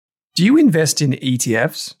Do you invest in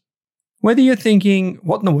ETFs? Whether you're thinking,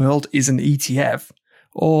 what in the world is an ETF?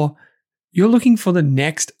 Or you're looking for the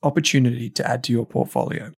next opportunity to add to your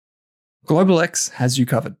portfolio, GlobalX has you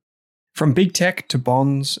covered. From big tech to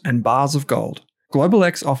bonds and bars of gold,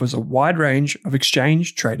 GlobalX offers a wide range of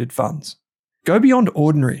exchange-traded funds. Go beyond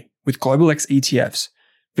ordinary with GlobalX ETFs.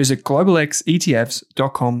 Visit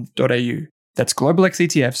globalxetfs.com.au. That's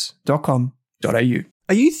globalxetfs.com.au.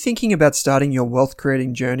 Are you thinking about starting your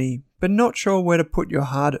wealth-creating journey, but not sure where to put your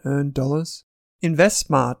hard-earned dollars?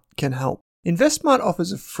 InvestSmart can help. InvestSmart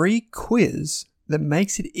offers a free quiz that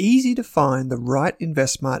makes it easy to find the right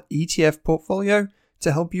InvestSmart ETF portfolio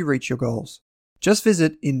to help you reach your goals. Just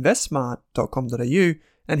visit investsmart.com.au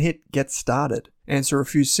and hit Get Started. Answer a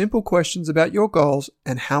few simple questions about your goals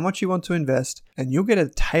and how much you want to invest, and you'll get a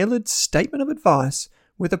tailored statement of advice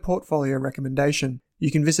with a portfolio recommendation. You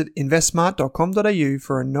can visit investsmart.com.au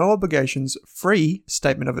for a no-obligations free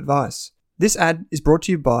statement of advice. This ad is brought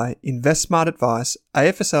to you by InvestSmart Advice,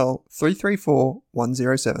 AFSL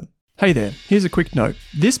 334107. Hey there, here's a quick note.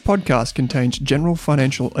 This podcast contains general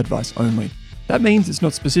financial advice only. That means it's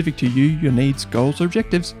not specific to you, your needs, goals, or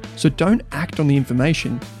objectives, so don't act on the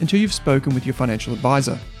information until you've spoken with your financial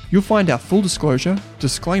advisor. You'll find our full disclosure,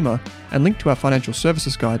 disclaimer, and link to our financial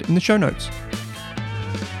services guide in the show notes.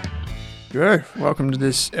 Good. Welcome to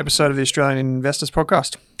this episode of the Australian Investors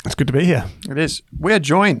Podcast. It's good to be here. It is. We are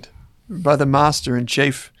joined by the Master in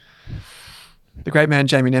Chief, the great man,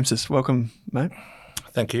 Jamie Nemsis. Welcome, mate.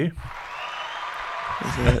 Thank you.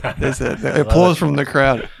 There's the applause from the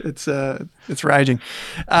crowd. It's raging.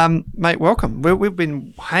 Mate, welcome. We've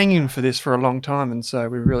been hanging for this for a long time, and so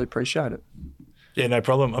we really appreciate it. Yeah, no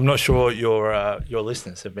problem. I'm not sure your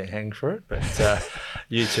listeners have been hanging for it, but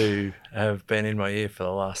you two have been in my ear for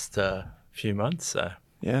the last few months. So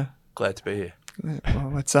yeah, glad to be here. Well,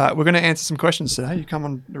 we're going to answer some questions today. You come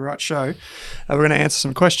on the right show. We're going to answer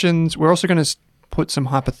some questions. We're also going to put some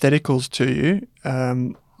hypotheticals to you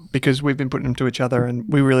because we've been putting them to each other and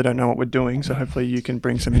we really don't know what we're doing. So hopefully you can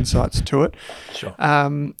bring some insights to it. Sure.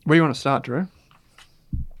 Where do you want to start, Drew?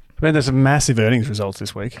 I mean, there's some massive earnings results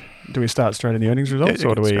this week. Do we start straight in the earnings results,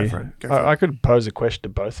 or do we? Go for it. I could pose a question to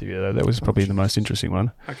both of you, though. That was probably the most interesting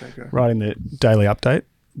one. Okay, go. Right in the daily update,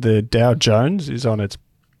 the Dow Jones is on its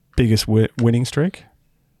biggest winning streak.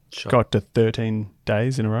 Sure. Got to 13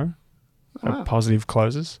 days in a row of Wow. positive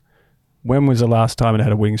closes. When was the last time it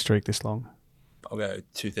had a winning streak this long? I'll go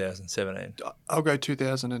 2017. I'll go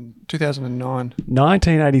 2009.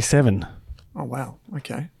 1987. Oh, wow.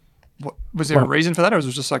 Okay. What, was there a reason for that, or was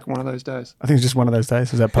it just like one of those days? I think it's just one of those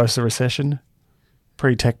days. Was that post the recession,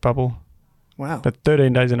 pre-tech bubble? Wow. But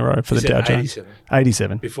 13 days in a row for the Dow Jones. 87.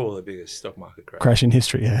 87. Before the biggest stock market crash. Crash in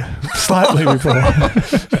history, yeah. Slightly before.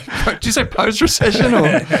 Did you say post-recession? Or?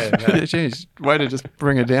 No. Jeez, way to just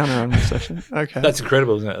bring it down around recession. Okay. That's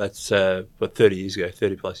incredible, isn't it? That's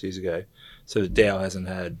 30 plus years ago. So the Dow hasn't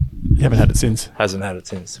had You haven't had it since, it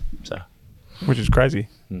since. So which is crazy.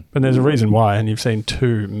 But there's a reason why, and you've seen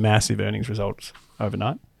two massive earnings results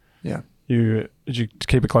overnight. Yeah. Did you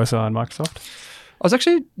keep a close eye on Microsoft? I was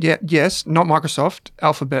actually, yes, not Microsoft,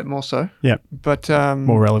 Alphabet more so. Yeah. But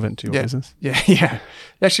More relevant to your business. Yeah.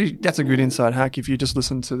 Actually, that's a good inside hack if you just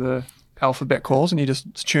listen to the Alphabet calls and you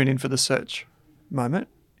just tune in for the search moment.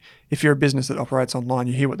 If you're a business that operates online,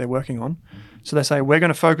 you hear what they're working on. So they say, we're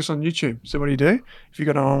going to focus on YouTube. So what do? If you've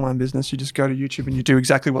got an online business, you just go to YouTube and you do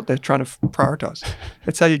exactly what they're trying to prioritize.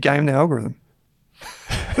 That's how you game the algorithm.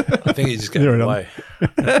 I think he's just going away.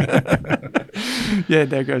 Yeah,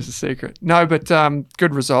 there goes the secret. No, but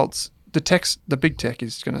good results. The big tech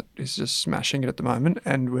is just smashing it at the moment,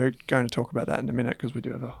 and we're going to talk about that in a minute because we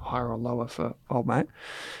do have a higher or lower for old mate.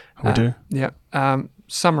 We do. Yeah.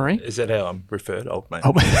 Summary. Is that how I'm referred, old mate?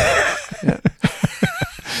 Oh, Yeah.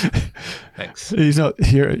 Thanks. he's not.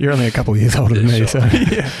 You're only a couple of years older than me, sure. so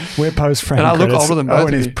we're post-franking And I look credits. older than both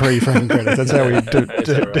Owen of is you. pre-franking credits. That's how we right?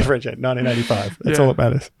 differentiate. 1985. That's Yeah. all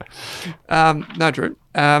that matters. No, Drew.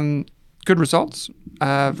 Good results.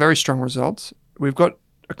 Very strong results. We've got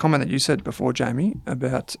a comment that you said before, Jamie,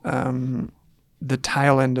 about the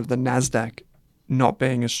tail end of the NASDAQ not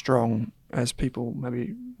being as strong as people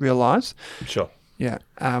maybe realise. Sure. Yeah.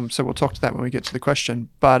 So we'll talk to that when we get to the question.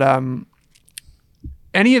 But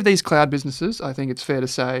any of these cloud businesses, I think it's fair to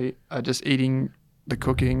say, are just eating the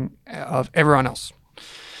cooking of everyone else.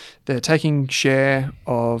 They're taking share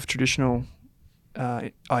of traditional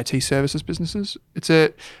IT services businesses.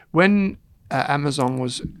 When Amazon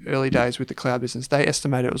was early days with the cloud business, they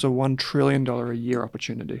estimated it was a $1 trillion a year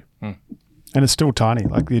opportunity. And it's still tiny.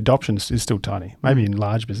 Like the adoption is still tiny. Maybe in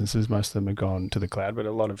large businesses, most of them have gone to the cloud, but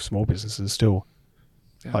a lot of small businesses still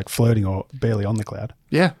like flirting or barely on the cloud.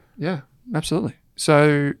 Yeah. Yeah, absolutely.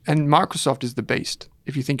 So, and Microsoft is the beast,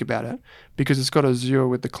 if you think about it, because it's got Azure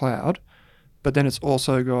with the cloud, but then it's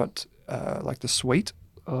also got like the suite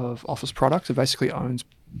of Office products. It basically owns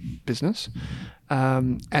business.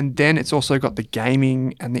 And then it's also got the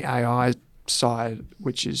gaming and the AI side,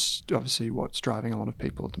 which is obviously what's driving a lot of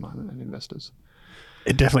people at the moment and investors.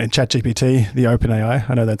 It definitely, ChatGPT, the OpenAI,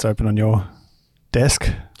 I know that's open on your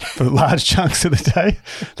desk for large chunks of the day.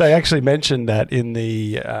 They actually mentioned that in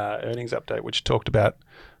the earnings update, which talked about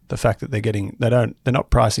the fact that they're not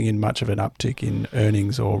pricing in much of an uptick in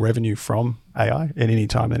earnings or revenue from AI at any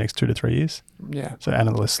time in the next 2 to 3 years. Yeah. So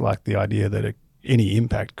analysts like the idea that any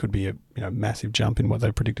impact could be a massive jump in what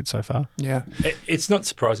they've predicted so far. Yeah. It's not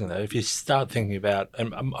surprising though if you start thinking about.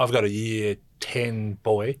 I've got a year 10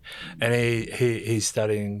 boy, and he's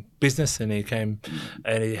studying business, and he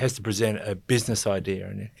has to present a business idea,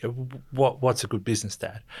 and you go, what's a good business,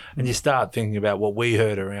 Dad? And you start thinking about what we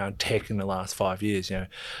heard around tech in the last 5 years.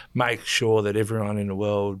 Make sure that everyone in the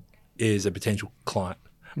world is a potential client.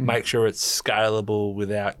 Make sure it's scalable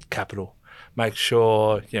without capital. Make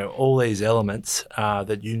sure, all these elements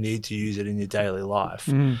that you need to use it in your daily life.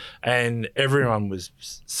 And everyone was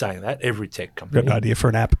saying that, every tech company. Got an idea for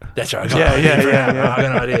an app. That's right. Yeah. I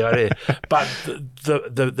got an idea. But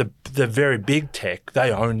the very big tech,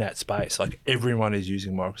 they own that space. Like everyone is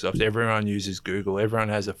using Microsoft. Everyone uses Google. Everyone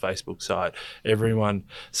has a Facebook site.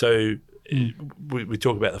 So we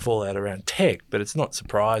talk about the fallout around tech, but it's not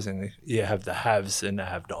surprising. You have the haves and the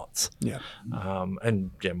have-nots. Yeah.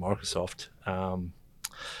 Microsoft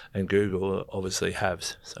and Google obviously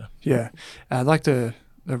haves. So Yeah. Like the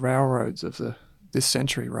railroads of this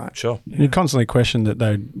century, right? sure. You constantly question that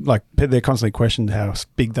they're constantly questioned how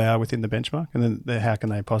big they are within the benchmark, and then how can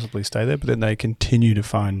they possibly stay there? But then they continue to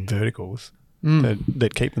find verticals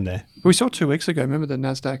that keep them there. We saw 2 weeks ago, remember the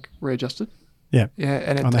NASDAQ readjusted? Yeah, Yeah,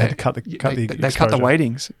 and they had to cut the they cut the exposure.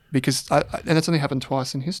 weightings because, and it's only happened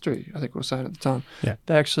twice in history. I think we were saying at the time. Yeah.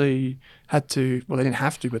 They actually had to. Well, they didn't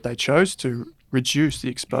have to, but they chose to reduce the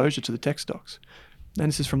exposure to the tech stocks. And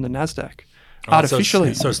this is from the NASDAQ.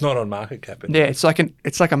 Artificially. So it's not on market cap. Yeah, it's like a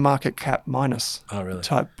market cap minus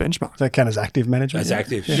type benchmark. Does that count as active management? It's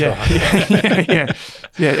active. Yeah, Sure.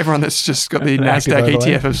 yeah. Everyone that's just got the Active NASDAQ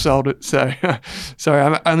overlay. ETF have sold it. So, sorry,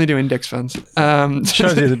 I only do index funds.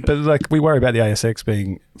 Shows you that, but we worry about the ASX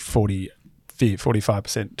being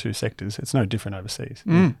 45% two sectors. It's no different overseas.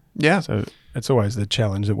 Yeah. So it's always the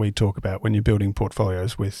challenge that we talk about when you're building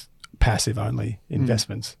portfolios with passive only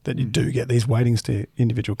investments, that you do get these weightings to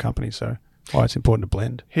individual companies. So why it's important to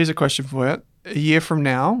blend. Here's a question for you. A year from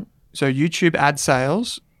now, so YouTube ad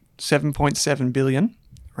sales, 7.7 billion,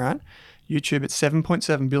 right? YouTube at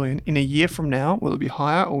 7.7 billion. In a year from now, will it be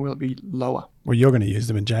higher or will it be lower? Well, you're going to use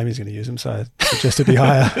them and Jamie's going to use them, so I suggest it be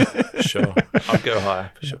higher. Sure. I'll go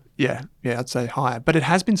higher for sure. Yeah, I'd say higher. But it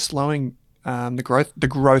has been slowing. The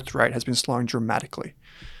growth rate has been slowing dramatically.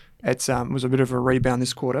 It was a bit of a rebound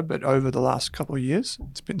this quarter, but over the last couple of years,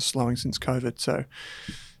 it's been slowing since COVID. So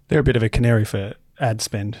they're a bit of a canary for ad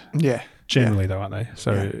spend. Yeah. Generally, though, aren't they?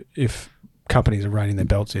 So if companies are reining their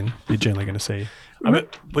belts in, you're generally going to see.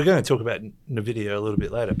 We're going to talk about NVIDIA a little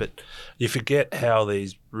bit later, but you forget how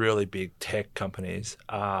these really big tech companies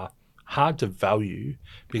are hard to value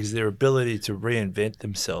because their ability to reinvent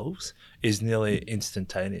themselves is nearly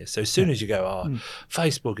instantaneous. So as soon as you go,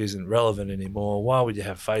 Facebook isn't relevant anymore, why would you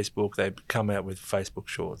have Facebook? They come out with Facebook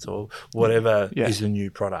Shorts or whatever is the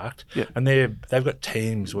new product. Yeah. And they've got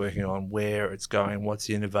teams working on where it's going, what's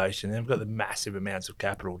the innovation. They've got the massive amounts of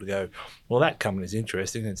capital to go, well, that company's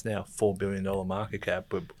interesting. It's now $4 billion market cap,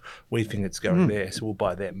 but we think it's going there, so we'll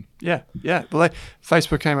buy them. Yeah. Well,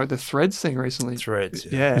 Facebook came out with the Threads thing recently. Threads.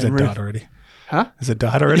 Yeah. Is it data already? Huh? Is it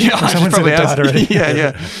data already? Yeah, Someone said probably it data already.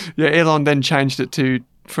 Yeah. Elon then changed it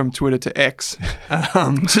from Twitter to X,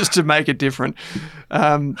 just to make it different.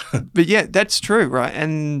 But yeah, that's true, right?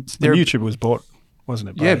 And YouTube was bought,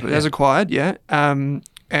 wasn't it? But it was acquired. Yeah.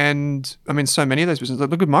 And I mean, so many of those businesses.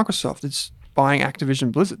 Look at Microsoft; it's buying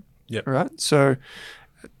Activision Blizzard. Yep. Right. So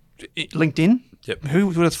LinkedIn. Yep. Who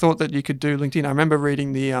would have thought that you could do LinkedIn? I remember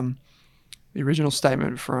reading the original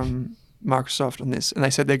statement from Microsoft on this, and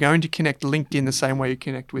they said they're going to connect LinkedIn the same way you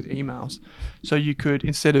connect with emails. So you could,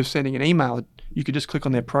 instead of sending an email, you could just click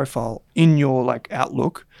on their profile in your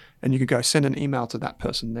Outlook, and you could go send an email to that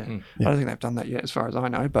person there. I don't think they've done that yet, as far as I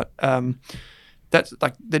know, but that's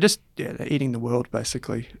they're eating the world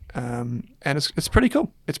basically, and it's pretty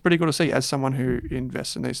cool. It's pretty cool to see as someone who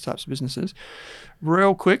invests in these types of businesses.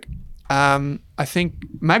 Real quick, I think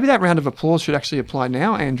maybe that round of applause should actually apply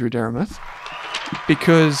now, Andrew Dermuth.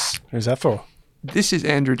 Because who's that for? This is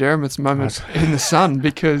Andrew Dermuth's moment in the sun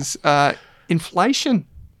because inflation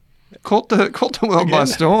Caught the world by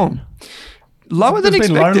storm. Lower than It's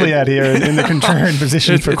been expected. lonely out here in the contrarian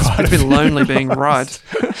position for quite a It's few been lonely being right.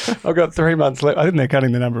 I've got 3 months left. I think they're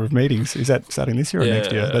cutting the number of meetings. Is that starting this year or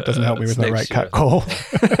next year? That doesn't help me it's with my next rate cut year. call.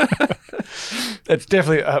 It's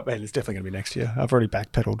definitely, it's definitely going to be next year. I've already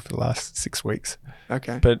backpedaled for the last 6 weeks.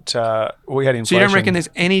 Okay. But we had inflation. So you don't reckon there's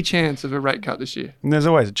any chance of a rate cut this year? And there's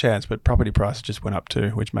always a chance, but property prices just went up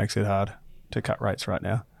too, which makes it hard to cut rates right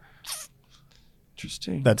now.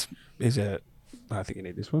 Interesting. I think you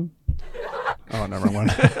need this one. Oh, no, wrong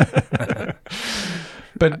one.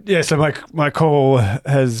 But yeah, so my call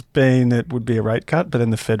has been it would be a rate cut, but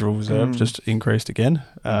then the Federal Reserve just increased again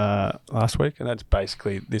last week. And that's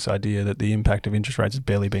basically this idea that the impact of interest rates has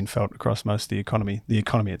barely been felt across most of the economy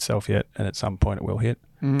itself yet. And at some point it will hit.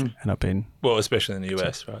 And I've been... Well, especially in the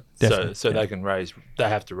US, right? Definitely, So they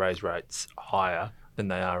have to raise rates higher than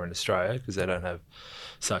they are in Australia because they don't have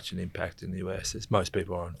such an impact in the US as most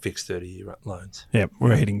people are on fixed 30-year loans. Yeah,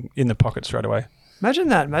 we're hitting in the pocket straight away. Imagine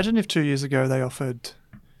that. Imagine if 2 years ago they offered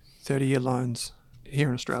 30-year loans here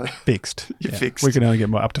in Australia. Fixed. You're Yeah. fixed. We can only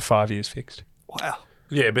get up to 5 years fixed. Wow.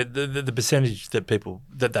 Yeah, but the percentage that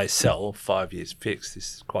they sell 5 years fixed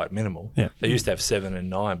is quite minimal. Yeah. They used to have 7 and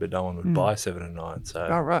 9, but no one would buy 7 and 9. So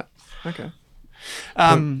Oh, right. Okay.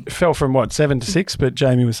 It fell from 7 to 6, but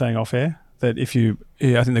Jamie was saying off air that I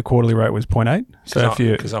think the quarterly rate was 0.8. So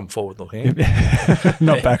because I'm forward looking.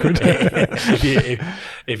 not backward.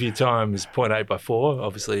 if you times 0.8 by 4,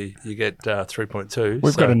 obviously you get 3.2.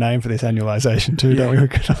 We've got a name for this annualisation too, don't we? We're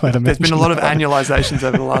going to let them There's been a lot of mention annualizations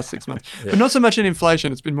over the last 6 months. But not so much in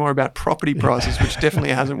inflation. It's been more about property prices, which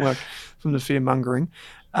definitely hasn't worked from the fear-mongering.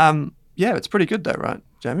 Yeah, it's pretty good though, right,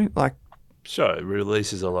 Jamie? Like, So it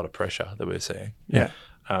releases a lot of pressure that we're seeing. Yeah.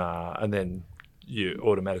 And then you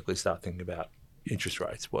automatically start thinking about interest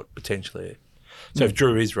rates, what potentially. So if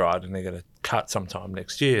Drew is right and they're going to cut sometime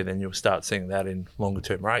next year, then you'll start seeing that in longer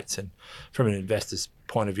term rates. And from an investor's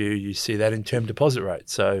point of view, you see that in term deposit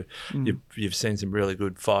rates. So you've seen some really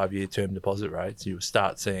good 5-year term deposit rates. You'll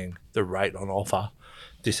start seeing the rate on offer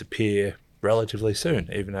disappear relatively soon,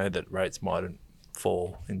 even though that rates mightn't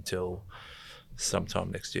fall until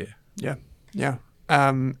sometime next year. Yeah, yeah.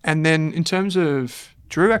 And then in terms of,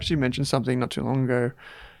 Drew actually mentioned something not too long ago,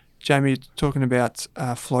 Jamie, talking about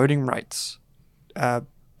floating rates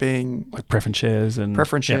being like preference shares and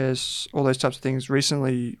preference shares, all those types of things.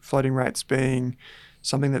 Recently, floating rates being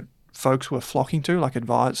something that folks were flocking to, like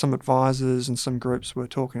some advisors and some groups were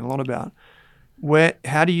talking a lot about.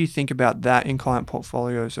 How do you think about that in client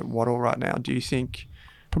portfolios at Waddle right now? Do you think...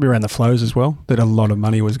 Probably around the flows as well, that a lot of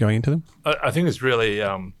money was going into them. I think it's really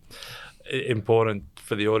important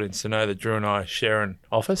for the audience to know that Drew and I share an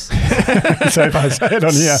office. So if I say it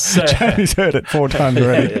on here, Jamie's heard it 4 times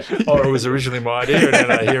already. Yeah. Or it was originally my idea, and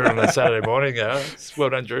then I hear it on a Saturday morning. Well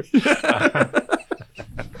done, Drew.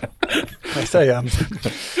 I say,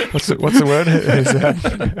 what's the word?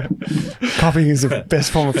 Copying is the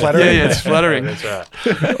best form of flattery. Yeah, it's flattering. That's right.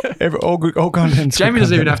 All content's Jamie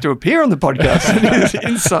doesn't even have to appear on the podcast. His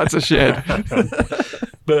insights are shared.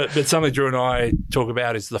 But something Drew and I talk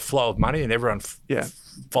about is the flow of money, and everyone Yeah.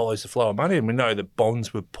 follows the flow of money. And we know that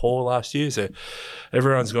bonds were poor last year, so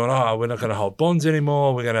everyone's gone, we're not going to hold bonds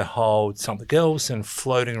anymore. We're going to hold something else, and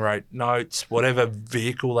floating rate notes, whatever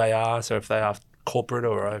vehicle they are. So if they are corporate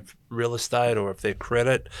or real estate, or if they're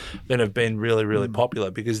credit, then have been really, really popular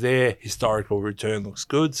because their historical return looks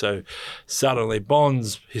good. So suddenly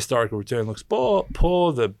bonds, historical return looks poor,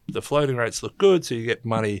 the floating rates look good, so you get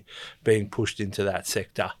money being pushed into that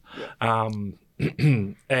sector. And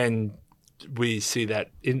we see that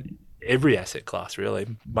in every asset class, really.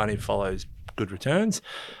 Money follows good returns,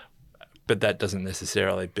 but that doesn't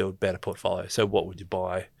necessarily build better portfolios. So what would you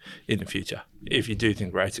buy in the future? If you do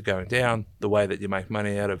think rates are going down, the way that you make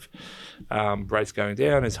money out of rates going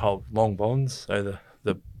down is hold long bonds. So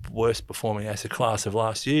the worst performing asset class of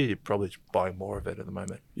last year, you're probably buying more of it at the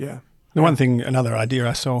moment. Yeah. The one thing, another idea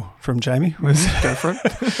I saw from Jamie was Go for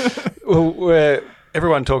it. well, where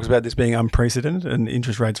everyone talks about this being unprecedented and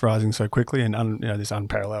interest rates rising so quickly and this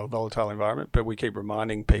unparalleled volatile environment, but we keep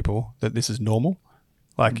reminding people that this is normal.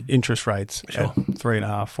 Like interest rates at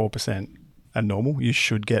 3.5%, 4% are normal. You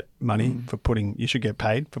should get money you should get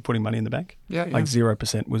paid for putting money in the bank. Yeah. Like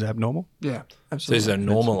 0% was abnormal. Yeah, So absolutely. this is a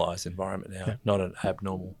normalised environment now, not an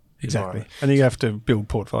abnormal Exactly. environment. And you have to build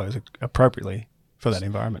portfolios appropriately for that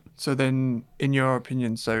environment. So then, in your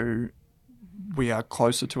opinion, we are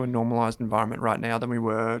closer to a normalised environment right now than we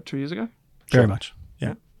were 2 years ago? Very much.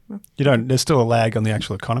 Yeah. There's still a lag on the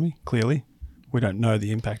actual economy, clearly. We don't know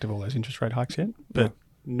the impact of all those interest rate hikes yet, but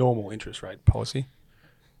normal interest rate policy.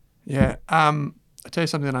 Yeah. I tell you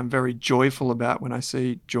something that I'm very joyful about when I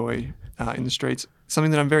see joy in the streets.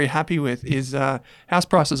 Something that I'm very happy with is house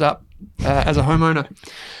prices up as a homeowner.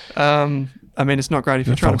 I mean, it's not great if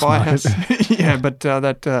you're trying to buy a house. Yeah, but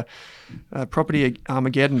that property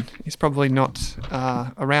Armageddon is probably not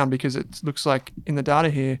around, because it looks like in the data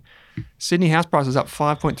here, Sydney house prices up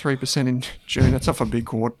 5.3% in June. That's off a big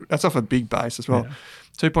quarter. That's off a big base as well.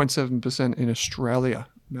 2.7% in Australia.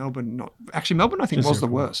 Melbourne, not actually. Melbourne, I think, was the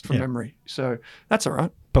worst from memory. So that's all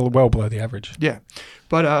right. But well below the average. Yeah,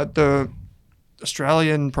 but the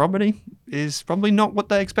Australian property is probably not what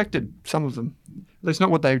they expected. Some of them, at least not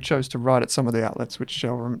what they chose to write at some of the outlets, which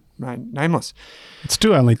shall remain nameless. It's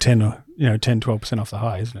still only 12% off the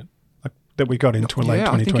high, isn't it? Like that we got into late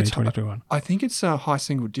 2020, 2021. I think it's high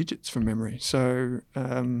single digits from memory. So,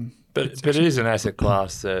 but it is an asset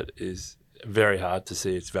class that is very hard to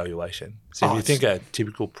see its valuation. So if you think a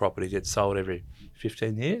typical property gets sold every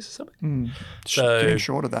 15 years or something, so getting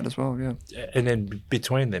short of that as well. Yeah, and then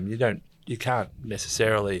between them, you can't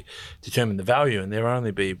necessarily determine the value, and there will only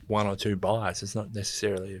be one or two buyers. It's not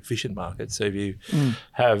necessarily an efficient market. So if you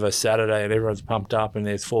have a Saturday and everyone's pumped up and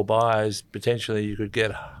there's 4 buyers, potentially you could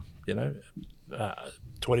get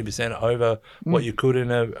 20% over what you could in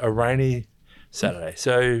a rainy Saturday.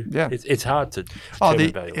 So it's hard to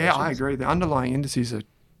determine valuations. Yeah, I agree. The underlying indices are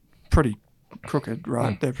pretty crooked,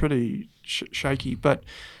 right? They're pretty shaky, but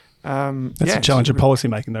that's a challenge of policy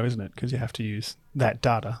making, though, isn't it? Because you have to use that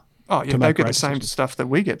data. Oh, yeah, they get the same stuff that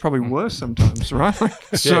we get, probably worse sometimes, right?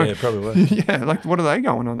 Yeah, probably worse. Yeah, like what are they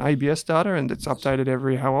going on? ABS data, and it's updated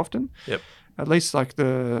every how often? Yep. At least like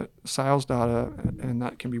the sales data, and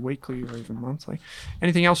that can be weekly or even monthly.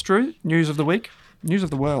 Anything else, Drew? News of the week? News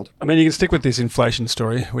of the world? I mean, you can stick with this inflation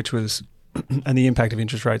story, which was, and the impact of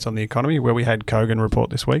interest rates on the economy, where we had Kogan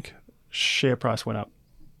report this week. Share price went up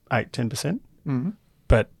 8-10%,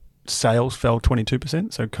 but sales fell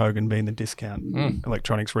 22%. So Kogan being the discount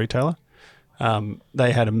electronics retailer,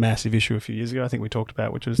 they had a massive issue a few years ago. I think we talked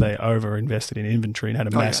about, which was they over-invested in inventory and had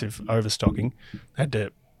a massive overstocking. Had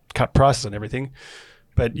to cut prices on everything.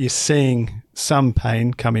 But you're seeing some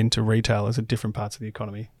pain come into retailers at different parts of the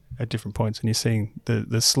economy at different points, and you're seeing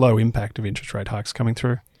the slow impact of interest rate hikes coming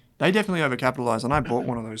through. They definitely overcapitalised, and I bought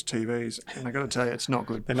one of those TVs, and I got to tell you, it's not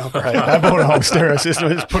good. They're not great. I bought a whole stereo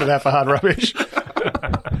system and just put it out for hard rubbish.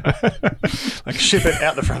 Like ship it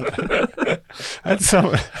out the front. That's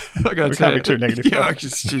some. I got to tell you, too negative. Yeah,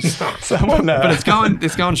 it's just someone. But it's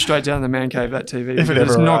going straight down the man cave. That TV. If it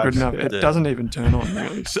it's ever not arrives. good enough. It doesn't even turn on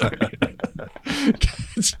really. So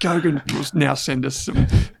Kogan will now send us some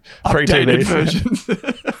updated versions.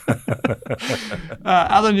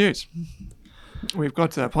 Other news. We've got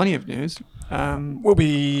plenty of news. We'll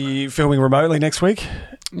be filming remotely next week.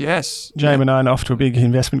 Yes. James and I are off to a big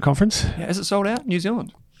investment conference. Yeah, is it sold out? New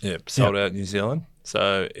Zealand? Yep, sold out in New Zealand.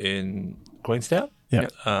 So in Queenstown,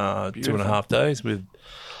 2.5 days with a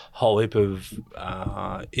whole heap of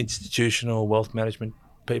institutional wealth management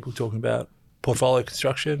people talking about portfolio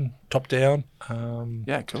construction, top down.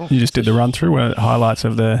 Yeah, cool. You just did the run through highlights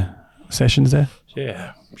of the sessions there.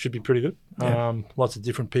 Yeah, should be pretty good. Lots of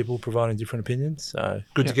different people providing different opinions. So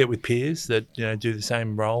good to get with peers that do the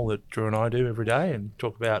same role that Drew and I do every day and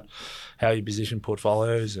talk about how you position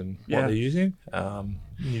portfolios and what they're using.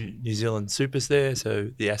 New Zealand Super's there, so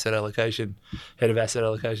the head of asset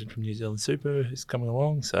allocation from New Zealand Super is coming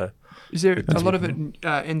along. So is there a lot of it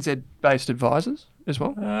NZ-based advisors as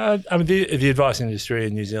well? I mean, the advice industry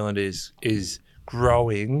in New Zealand is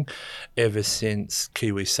growing ever since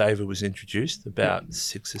KiwiSaver was introduced about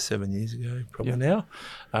 6 or 7 years ago, probably now.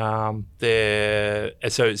 So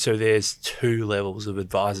there's 2 levels of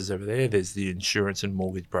advisors over there. There's the insurance and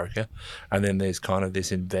mortgage broker, and then there's kind of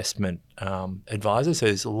this investment advisor. So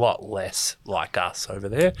there's a lot less like us over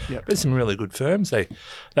there. But there's some really good firms. They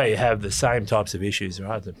have the same types of issues,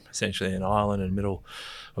 right? They're essentially an island in the middle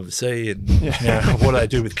of the sea, and what do they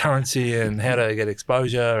do with currency, and how do they get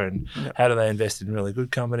exposure, and how do they invest in really good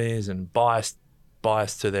companies, and bias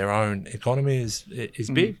to their own economy is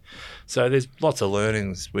big. So there's lots of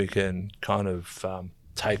learnings we can kind of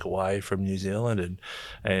take away from New Zealand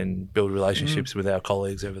and build relationships with our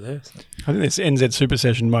colleagues over there. So. I think this NZ Super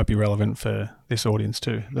session might be relevant for this audience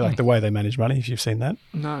too. Like the way they manage money, if you've seen that.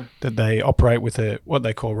 No. That they operate with what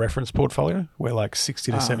they call reference portfolio, where like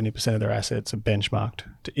 60 to 70% of their assets are benchmarked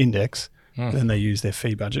to index. Then they use their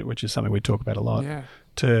fee budget, which is something we talk about a lot,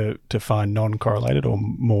 to find non-correlated or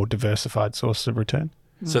more diversified sources of return.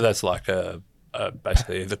 So that's like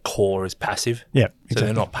basically the core is passive. Yeah, exactly. So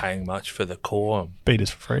they're not paying much for the core. Betas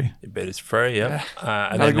for free. Betas for free, yeah.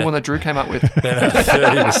 Another good one that Drew came up with. Then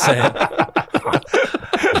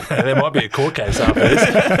 30%. There might be a court case after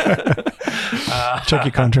this. Check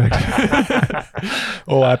your contract.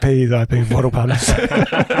 All IP is IP. Model partners.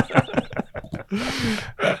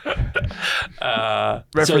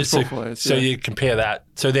 Reference portfolios. So you compare that.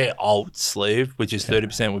 So their alt sleeve, which is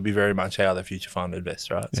 30%, would be very much how the future fund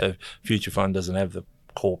invests, right? Yeah. So future fund doesn't have the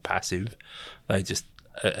core passive; they just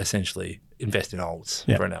essentially invest in alts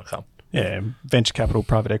for an outcome. Yeah, venture capital,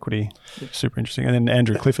 private equity, super interesting. And then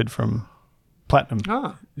Andrew Clifford from Platinum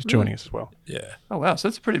is joining us as well. Yeah. Oh wow, so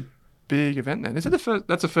that's a pretty big event then. Is it the first?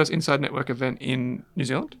 That's the first Inside Network event in New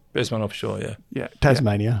Zealand. Best one offshore, yeah. Yeah,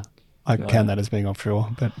 Tasmania. I count that as being offshore,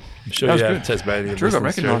 but I'm sure That you was have Tasmania. Drew got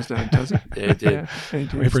listeners recognised then, does it? too. Yeah, it did. he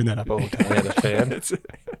did. we bring that up all the time. Yeah, the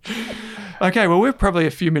fan. Okay, well, we're probably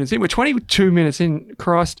a few minutes in. We're 22 minutes in,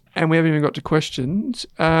 Christ, and we haven't even got to questions.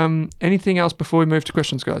 Anything else before we move to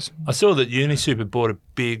questions, guys? I saw that UniSuper bought a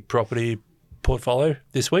big property portfolio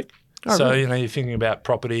this week. Oh, So, really? you know, you're thinking about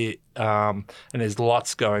property and there's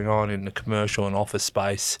lots going on in the commercial and office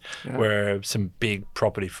space where some big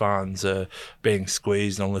property funds are being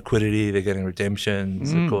squeezed on liquidity. They're getting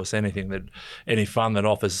redemptions. Of course, any fund that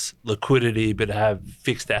offers liquidity but have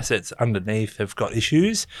fixed assets underneath have got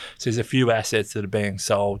issues. So there's a few assets that are being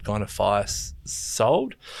sold, kind of fire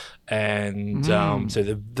sold. And so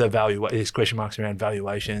the value, there's question marks around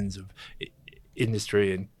valuations of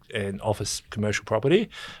industry and office commercial property,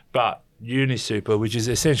 but UniSuper, which is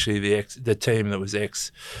essentially the team that was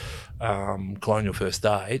Colonial First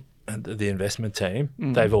Aid, and the investment team,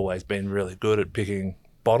 they've always been really good at picking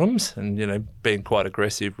bottoms and, you know, being quite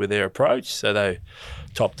aggressive with their approach. So they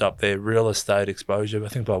topped up their real estate exposure, I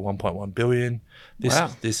think, by 1.1 billion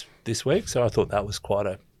this week. So I thought that was quite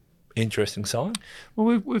a interesting sign.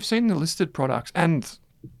 Well, we've seen the listed products and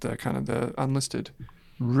the kind of the unlisted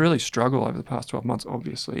really struggle over the past 12 months,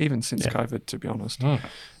 obviously, even since COVID, to be honest.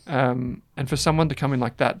 And for someone to come in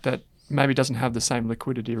like that maybe doesn't have the same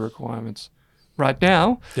liquidity requirements right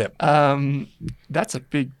now, that's a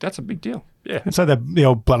big deal. Yeah. And so the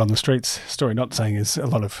old blood on the streets story, not saying there's a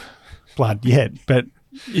lot of blood yet, but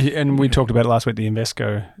and we talked about it last week, the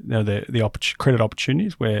Invesco, you know, the credit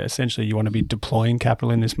opportunities, where essentially you want to be deploying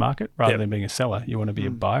capital in this market rather than being a seller. You want to be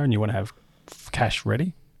a buyer and you want to have cash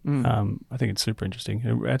ready. I think it's super interesting.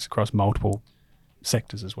 It's across multiple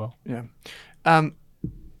sectors as well. Yeah.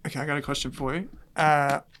 Okay, I got a question for you.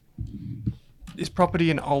 Is property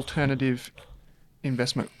an alternative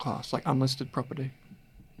investment class, like unlisted property?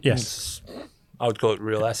 Yes. I would call it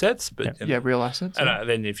real assets, but Yeah, real assets. and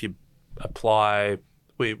then if you apply,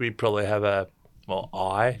 we probably have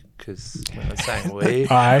because when I'm saying we,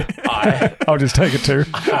 I'll just take it too.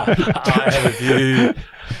 I have a view.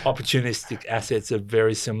 Opportunistic assets are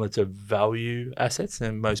very similar to value assets,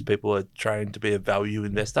 and most people are trained to be a value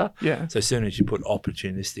investor. Yeah. So as soon as you put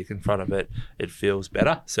opportunistic in front of it, it feels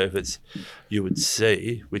better. So if it's, you would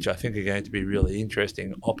see, which I think are going to be really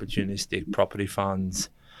interesting, opportunistic property funds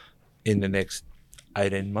in the next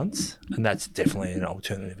 18 months, and that's definitely an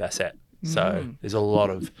alternative asset. So there's a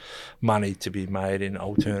lot of money to be made in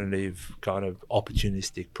alternative kind of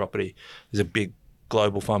opportunistic property. There's a big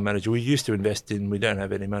global fund manager we used to invest in. We don't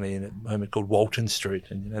have any money in at the moment, called Walton Street,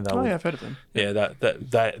 and you know I've heard of them. Yeah,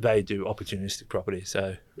 they do opportunistic property.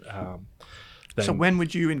 So, So when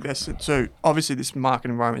would you invest it? So obviously this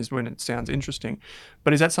market environment is when it sounds interesting,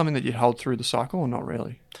 but is that something that you'd hold through the cycle or not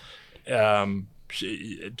really? So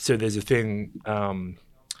there's a thing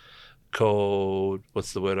called,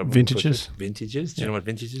 what's the word? Vintages. Vintages. Do you know what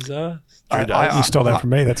vintages are? You stole that from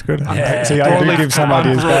me. That's good. Yeah. See, I do give some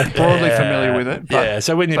ideas back. Broadly familiar with it. But,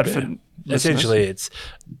 So when you, but for essentially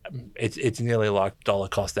it's nearly like dollar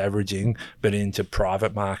cost averaging, but into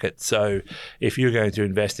private markets. So if you're going to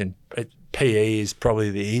invest in PE, is probably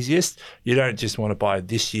the easiest. You don't just want to buy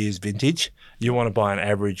this year's vintage. You want to buy an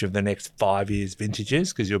average of the next 5 years'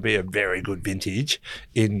 vintages, because you'll be a very good vintage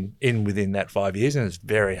in within that 5 years, and it's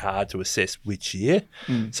very hard to assess which year.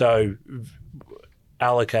 So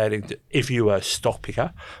allocating to, if you are a stock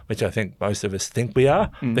picker, which I think most of us think we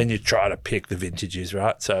are, then you try to pick the vintages,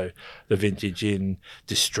 right? So the vintage in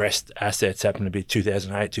distressed assets happened to be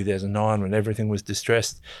 2008, 2009, when everything was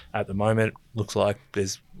distressed. At the moment, looks like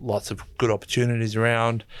there's lots of good opportunities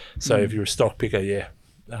around. So if you're a stock picker,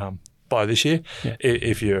 buy this year. Yeah.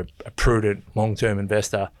 If you're a prudent long-term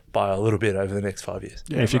investor, buy a little bit over the next 5 years.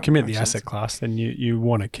 Yeah, if you commit the asset class, then you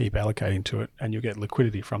want to keep allocating to it, and you'll get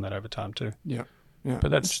liquidity from that over time too. Yeah. Yeah,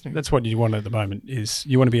 but that's what you want at the moment, is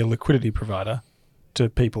you want to be a liquidity provider to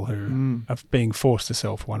people who are being forced to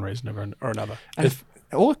sell for one reason or another. And if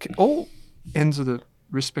all ends of the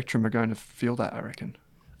risk spectrum are going to feel that, I reckon.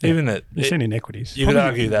 Even at You've seen in equities. you could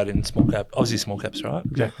argue that in small cap, Aussie small caps, right?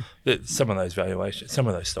 Exactly. That some of those valuations, some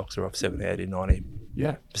of those stocks are off 70, 80, 90%,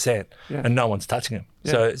 Yeah. and no one's touching them.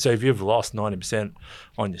 Yeah. So if you've lost 90%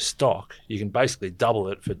 on your stock, you can basically double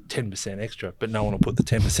it for 10% extra, but no one will put the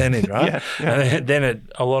 10% in, right? And then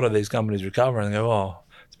a lot of these companies recover and go, oh,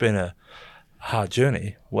 it's been a hard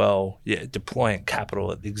journey. Well, yeah, deploying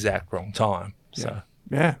capital at the exact wrong time. So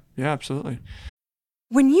Yeah, absolutely.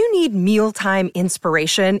 When you need mealtime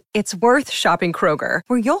inspiration, it's worth shopping Kroger,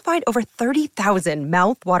 where you'll find over 30,000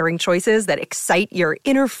 mouth-watering choices that excite your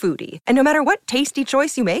inner foodie. And no matter what tasty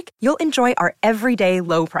choice you make, you'll enjoy our everyday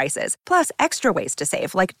low prices, plus extra ways to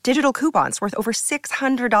save, like digital coupons worth over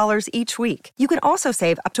 $600 each week. You can also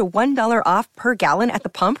save up to $1 off per gallon at the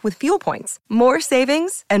pump with fuel points. More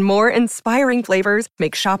savings and more inspiring flavors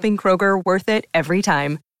make shopping Kroger worth it every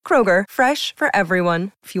time. Kroger, fresh for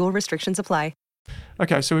everyone. Fuel restrictions apply.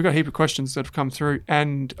 Okay, so we've got a heap of questions that have come through,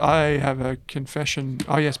 and I have a confession.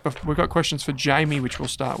 Oh, yes, but we've got questions for Jamie, which we'll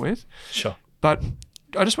start with. sure. But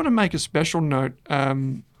I just want to make a special note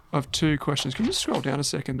of two questions. Can you just scroll down a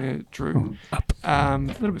second there, Drew? Up. A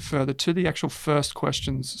little bit further to the actual first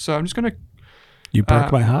questions. So I'm just going to... You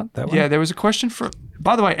broke my heart that way? Yeah, there was a question for...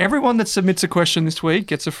 By the way, everyone that submits a question this week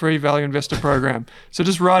gets a free Value Investor program. So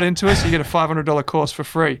just write into us, you get a $500 course for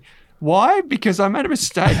free. Why? Because I made a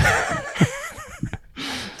mistake.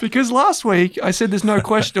 Because last week I said there's no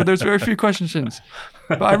question, or there's very few questions.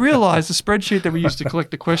 But I realised the spreadsheet that we used to collect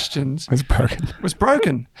the questions It's broken. was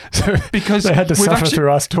broken. So Because they had to we've suffer actually-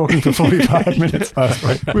 through us talking for 45 minutes last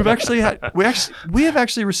week. We have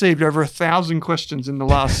actually received over 1,000 questions in the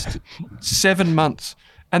last 7 months,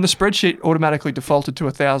 and the spreadsheet automatically defaulted to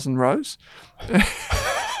 1,000 rows. And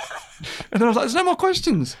then I was like, "There's no more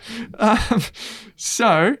questions."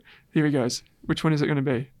 So here he goes. Which one is it going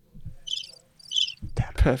to be?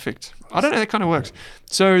 Perfect. I don't know how that kind of works.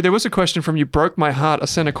 So there was a question from You Broke My Heart. I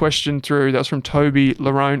sent a question through. That was from Toby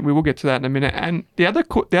Larone. We will get to that in a minute. And the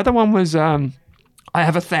other one was I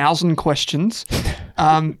have 1,000 questions.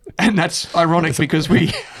 And that's ironic because we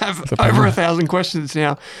have over 1,000 questions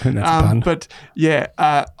now. And that's a pun. But yeah,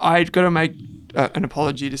 I've got to make an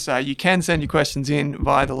apology to say you can send your questions in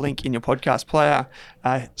via the link in your podcast player.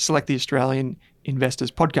 Select the Australian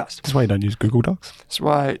Investors Podcast. That's why you don't use Google Docs. That's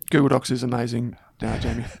why Google Docs is amazing,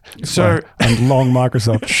 Jamie. So, and long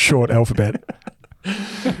Microsoft short alphabet.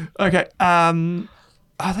 okay.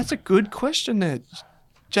 That's a good question there.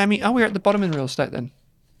 Jamie, are we at the bottom in real estate then?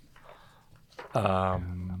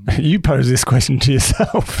 You pose this question to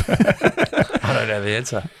yourself. I don't know the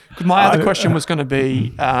answer. My other question was going to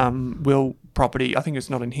be, will property, I think it's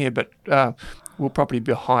not in here, but will property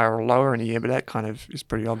be higher or lower in a year? But that kind of is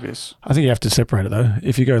pretty obvious. I think you have to separate it though.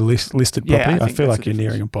 If you go listed Yeah, property, I I think feel that's like the you're difference.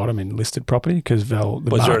 nearing a bottom in listed property because the Well,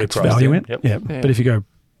 it's already market's priced value in. it. Yep. Yeah. Yeah. But if you go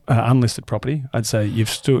unlisted property, I'd say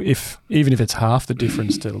even if it's half the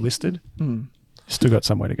difference to listed, you've still got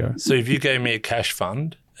somewhere to go. So if you gave me a cash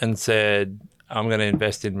fund and said, I'm going to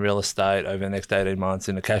invest in real estate over the next 18 months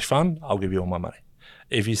in a cash fund, I'll give you all my money.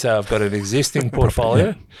 If you say I've got an existing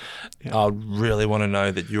portfolio, I really want to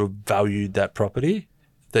know that you've valued that property,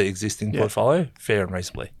 the existing portfolio, fair and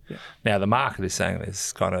reasonably. Yeah. Now, the market is saying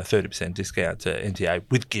there's kind of a 30% discount to NTA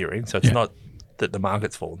with gearing. So it's not that the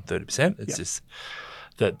market's fallen 30%. It's just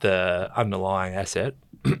that the underlying asset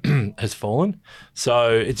has fallen.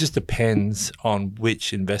 So it just depends on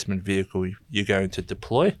which investment vehicle you're going to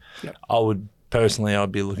deploy. Yep.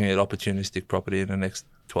 I'd be looking at opportunistic property in the next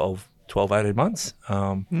 12, 18 months.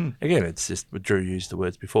 Again, it's just, Drew used the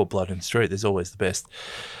words before, blood in street. There's always the best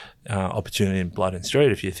opportunity in blood in street.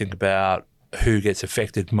 If you think about who gets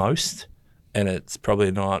affected most, and it's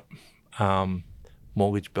probably not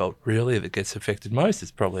mortgage belt really that gets affected most.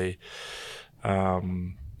 It's probably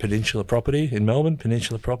Peninsula property in Melbourne,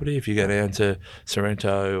 Peninsula property. If you go down to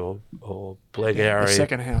Sorrento or Blackberry. The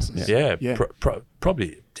second houses. Yeah.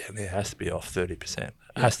 Probably down there has to be off 30%.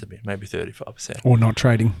 Has to be, maybe 35%. Or not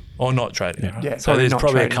trading. Or not trading. Right? Yeah, So probably there's not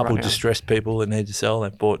probably a trading couple right now. distressed people that need to sell. They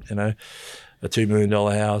bought, a $2 million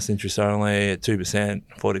house, interest only at 2%,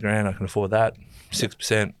 40 grand. I can afford that.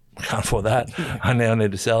 6%. Can't afford that. I now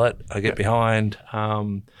need to sell it. I get behind.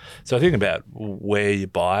 So I think about where you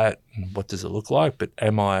buy it and what does it look like. But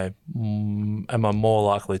am I more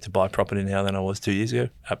likely to buy property now than I was 2 years ago?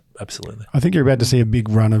 Absolutely. I think you're about to see a big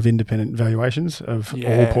run of independent valuations of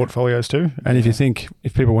all portfolios too. And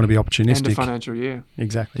if people want to be End of opportunistic, financial year.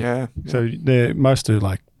 exactly. Yeah. So most are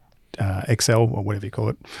like Excel or whatever you call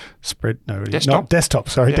it, Desktop. desktop,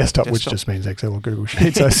 which desktop. just means Excel or Google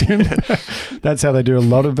Sheets, I assume. That's how they do a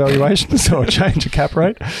lot of valuations or change a cap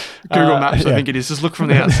rate. Google Maps, I think it is. Just look from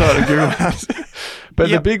the outside of Google Maps. But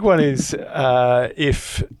the Yep. big one is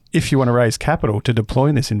if you want to raise capital to deploy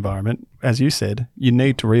in this environment, as you said, you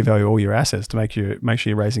need to revalue all your assets to make sure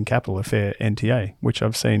you're raising capital a fair NTA, which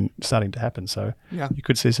I've seen starting to happen. So Yeah. you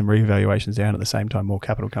could see some revaluations down at the same time more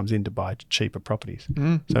capital comes in to buy cheaper properties.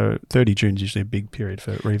 So 30 June is usually a big period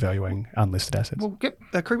for revaluing unlisted assets. Well,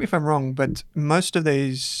 correct me if I'm wrong, but most of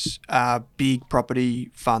these big property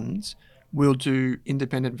funds will do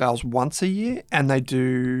independent vals once a year, and they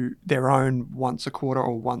do their own once a quarter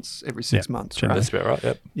or once every 6 months, sure. right? That's about right.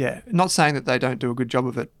 Yep. Yeah. Not saying that they don't do a good job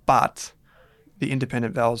of it, but the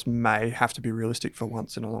independent vals may have to be realistic for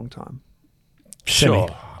once in a long time. Sure.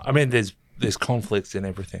 I mean, there's conflicts in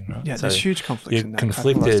everything, right? Yeah, So there's huge conflicts you're in that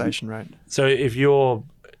conflicted. capitalisation rate. So if you're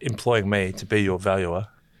employing me to be your valuer,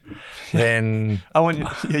 then I want you,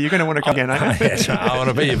 you're going to want to come again, aren't you? yes, I want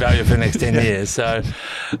to be your valuer for the next 10 years. So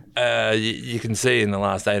you can see in the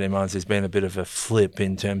last 18 months there's been a bit of a flip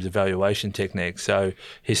in terms of valuation techniques. So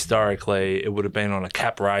historically it would have been on a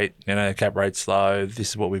cap rate, cap rate's low, this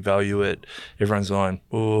is what we value it. Everyone's going,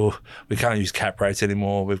 oh, we can't use cap rates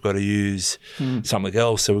anymore, we've got to use something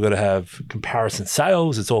else. So we've got to have comparison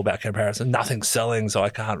sales. It's all about comparison. Nothing's selling, so I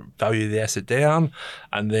can't value the asset down.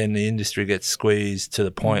 And then the industry gets squeezed to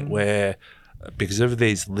the point where, because of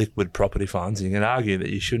these liquid property funds, you can argue that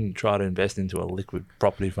you shouldn't try to invest into a liquid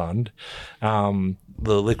property fund. The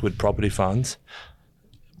liquid property funds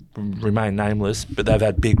remain nameless, but they've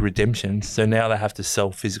had big redemptions. So now they have to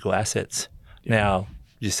sell physical assets. Now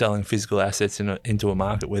you're selling physical assets into a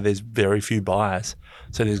market where there's very few buyers.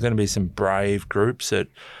 So there's going to be some brave groups that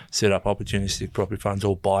set up opportunistic property funds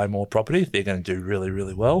or buy more property. They're going to do really,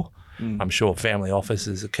 really well. I'm sure family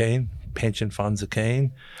offices are keen. Pension funds are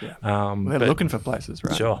keen. Yeah. They're They're looking for places,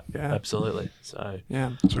 right? Sure, Yeah. absolutely. So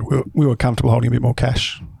Yeah. So we were comfortable holding a bit more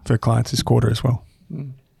cash for clients this quarter as well.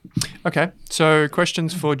 Okay. So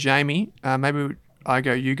questions for Jamie. Maybe I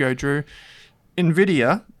go, you go, Drew.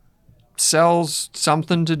 NVIDIA sells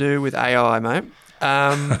something to do with AI, mate.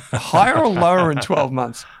 Higher or lower in 12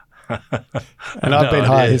 months? And I've been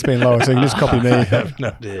higher, he's been lower, so you can just copy me. no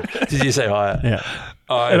idea. Did you say higher? Yeah.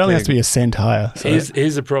 It only has to be a cent higher. So.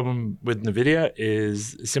 Here's the problem with NVIDIA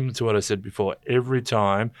is similar to what I said before. Every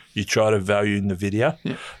time you try to value NVIDIA,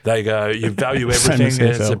 they go, you value Same everything,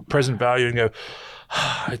 as it's a CSL. present value, and go,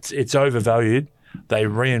 it's overvalued. They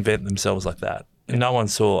reinvent themselves like that. No one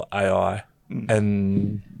saw AI,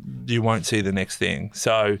 and you won't see the next thing.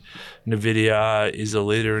 So NVIDIA is a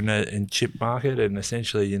leader in chip market, and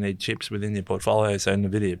essentially you need chips within your portfolio. So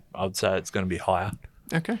NVIDIA, I would say it's going to be higher.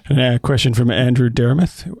 Okay. And now a question from Andrew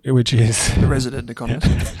Deremuth, which is, The resident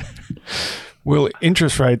economist. will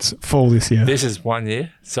interest rates fall this year? This is 1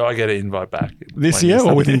 year, so I get an invite back. This 1 year year's or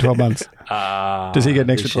time. within 12 months? Does he get an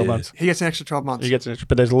extra this 12 year. months? He gets an extra 12 months. He gets an extra,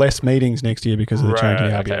 but there's less meetings next year because of the change in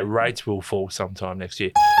the RBA. Okay, rates will fall sometime next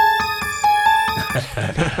year.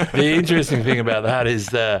 The interesting thing about that is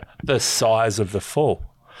the size of the fall,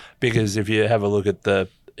 because if you have a look at the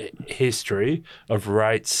history of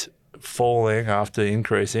rates falling after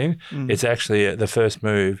increasing, it's actually the first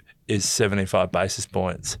move is 75 basis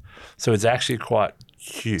points. So it's actually quite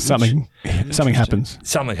huge. Something happens.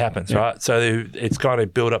 Something happens, right? So it's kind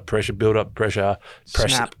of build up pressure,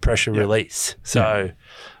 Snap. pressure release. So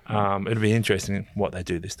it'll be interesting what they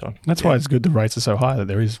do this time. That's why it's good the rates are so high that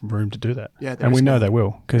there is room to do that. Yeah, there and is we know room. they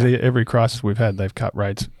will, because every crisis we've had, they've cut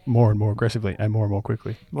rates more and more aggressively and more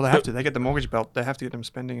quickly. Well, they have to. They get the mortgage belt. They have to get them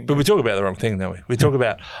spending. But Again. we talk about the wrong thing, don't we? We talk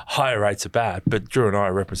about higher rates are bad, but Drew and I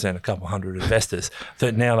represent a couple hundred investors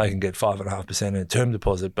that now they can get 5.5% in a term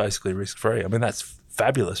deposit, basically risk-free. I mean, that's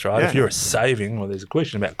fabulous, right? Yeah. If you're a saving, well, there's a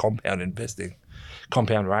question about compound investing,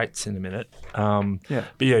 compound rates in a minute. Yeah.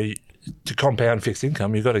 But to compound fixed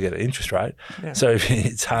income, you've got to get an interest rate. Yeah. So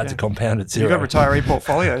it's hard to compound at zero. You've got retiree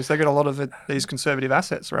portfolios. They got a lot of these conservative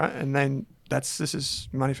assets, right? And then this is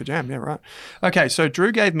money for jam. Yeah, right. Okay, so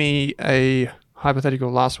Drew gave me a hypothetical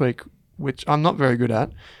last week, which I'm not very good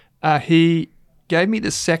at. He gave me the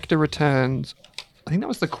sector returns. I think that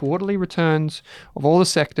was the quarterly returns of all the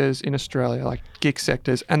sectors in Australia, like GIC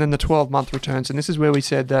sectors, and then the 12-month returns. And this is where we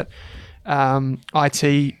said that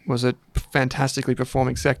IT was a fantastically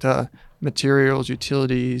performing sector, materials,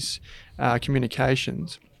 utilities,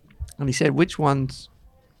 communications. And he said, which ones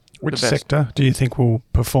were Which the best? sector do you think will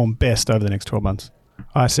perform best over the next 12 months?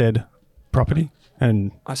 I said property,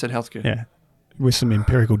 and I said healthcare. yeah, with some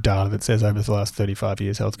empirical data that says over the last 35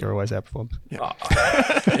 years, healthcare always outperforms.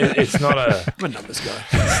 It's not a I'm a numbers guy.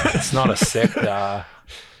 it's not a sector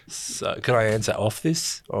So can I answer off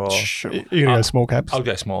this? Or Sure. You're going to go small caps? I'll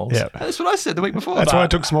go smalls. Yeah. That's what I said the week before. That's why I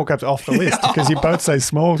took small caps off the list, because you both say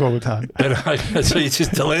smalls all the time. So you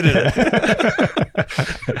just deleted it.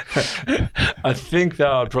 I think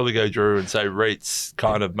though I'd probably go Drew and say REITs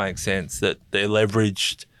kind of make sense that they're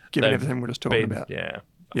leveraged. Given They've everything we're just talking about. Yeah.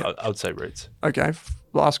 Yeah. I would say REITs. Okay,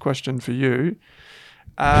 last question for you.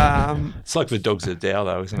 It's like the dogs at Dow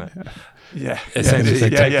though, isn't it? Yeah. Essentially, you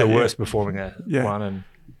take the yeah. worst performing one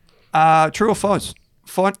and True or false?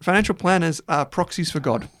 Financial planners are proxies for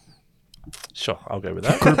God. sure, I'll go with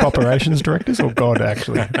that. Group operations directors or God,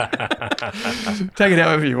 actually? Take it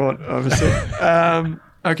however you want, obviously.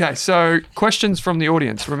 Okay, so questions from the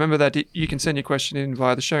audience. Remember that you can send your question in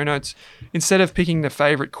via the show notes. Instead of picking the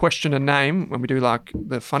favourite question and name, when we do like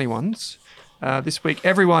the funny ones, this week,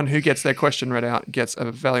 everyone who gets their question read out gets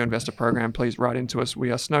a Value Investor program. Please write into us.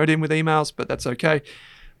 We are snowed in with emails, but that's okay.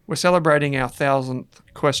 We're celebrating our 1,000th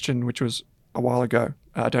question, which was a while ago.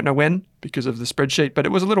 I don't know when because of the spreadsheet, but it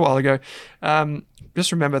was a little while ago.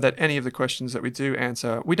 Just remember that any of the questions that we do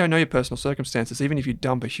answer, we don't know your personal circumstances, even if you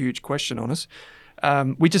dump a huge question on us.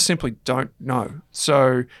 We just simply don't know.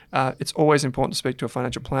 So it's always important to speak to a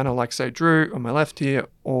financial planner like, say, Drew on my left here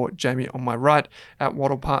or Jamie on my right at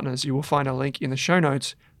Wattle Partners. You will find a link in the show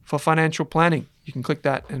notes for financial planning. You can click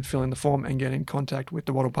that and fill in the form and get in contact with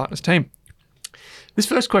the Wattle Partners team. This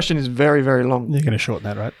first question is very, very long. You're going to shorten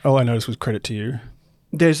that, right? All I noticed was credit to you.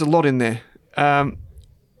 There's a lot in there.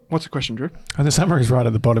 What's the question, Drew? Oh, the summary is right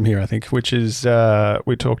at the bottom here, I think, which is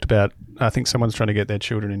we talked about, I think someone's trying to get their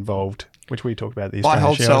children involved, which we talked about. Buy,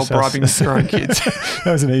 hold, sell, bribing your own kids.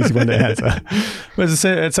 That was an easy one to answer. But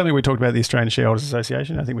it's something we talked about at the Australian Shareholders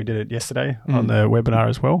Association. I think we did it yesterday on the webinar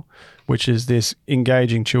as well, which is this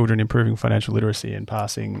engaging children, improving financial literacy and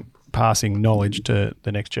passing knowledge to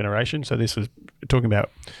the next generation. So this was talking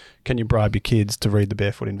about, can you bribe your kids to read The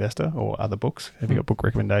Barefoot Investor or other books? Have you got book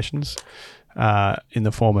recommendations in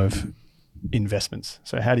the form of investments?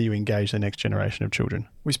 So how do you engage the next generation of children?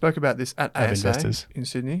 We spoke about this at Of ASA investors. in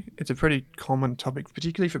Sydney. It's a pretty common topic,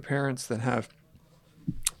 particularly for parents that have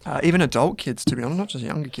even adult kids, to be honest, not just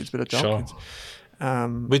younger kids, but adult Sure. kids.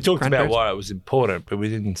 We talked about grandparents. why it was important, but we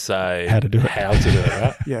didn't say How to do it.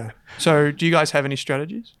 right? Yeah. So do you guys have any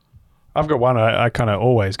strategies? I've got one I kind of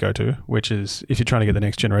always go to, which is if you're trying to get the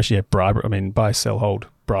next generation, buy, sell, hold,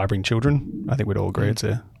 bribing children. I think we'd all agree it's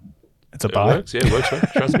a It buy. works. Yeah, it works. Right?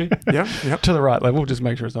 Trust me. Yeah. Yep. To the right level, just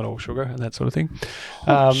make sure it's not all sugar and that sort of thing.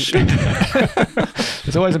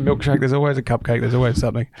 There's always a milkshake, there's always a cupcake, there's always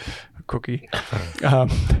something, a cookie. I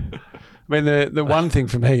mean, the one thing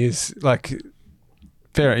for me is like,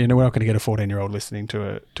 fair, we're not going to get a 14-year-old listening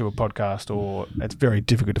to a podcast, or it's very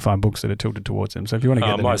difficult to find books that are tilted towards them. So if you want to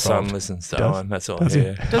get them My involved, son listens to Does- Owen. That's all. does he?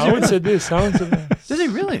 Yeah. Owen said this. Owen said that. Does he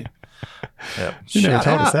really? Yep. you never Shout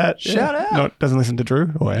told us out. that. Shout out. Doesn't listen to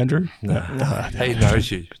Drew or Andrew. No. He knows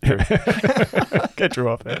you. Get Drew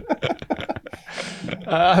off there.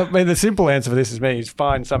 I mean, the simple answer for this is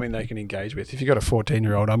find something they can engage with. If you've got a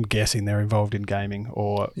 14-year-old, I'm guessing they're involved in gaming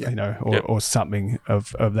or or something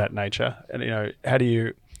of that nature. And how do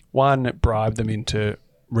you bribe them into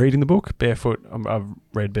reading the book Barefoot? I've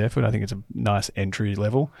read Barefoot. I think it's a nice entry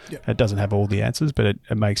level. Yep. It doesn't have all the answers, but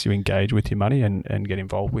it makes you engage with your money and get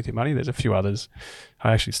involved with your money. There's a few others.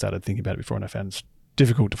 I actually started thinking about it before, and I found it's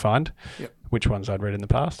difficult to find which ones I'd read in the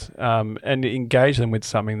past, and engage them with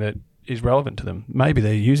something that is relevant to them. Maybe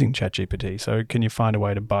they're using ChatGPT, so can you find a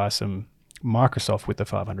way to buy some Microsoft with the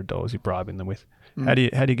 $500 you're bribing them with? How do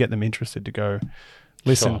you get them interested to go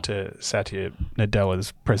listen to Satya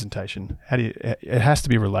Nadella's presentation? It has to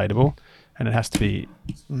be relatable, and it has to be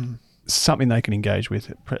something they can engage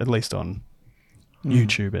with, at least on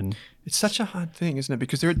YouTube. And It's such a hard thing, isn't it?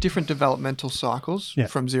 Because there are different developmental cycles Yeah.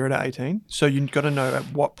 from 0 to 18. So you've got to know at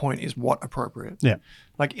what point is what appropriate. yeah,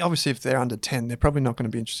 Like, obviously, if they're under 10, they're probably not going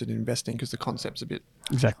to be interested in investing because the concept's a bit...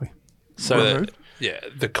 exactly. So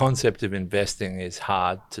the concept of investing is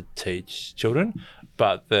hard to teach children,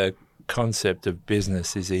 but the concept of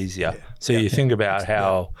business is easier. So you think about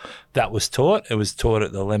how that was taught. It was taught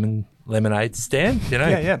at the lemonade stand.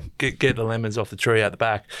 Get the lemons off the tree out the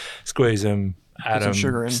back, squeeze them, add some them,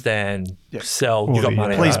 sugar in. stand, Yeah. sell. Or You got the,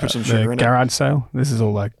 money. Please right? put some sugar in it. garage sale. This is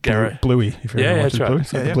all like Bluey. If you Yeah, ever that's watches right. Bluey,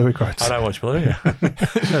 it's like Yeah, the Bluey quotes. I don't watch Blue.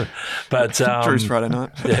 But Drew's Friday night.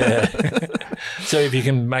 yeah. So if you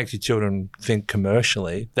can make your children think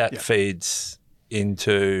commercially, that feeds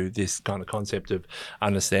into this kind of concept of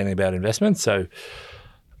understanding about investment. So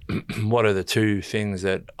what are the two things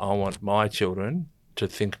that I want my children to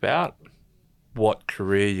think about? What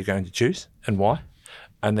career you're going to choose and why?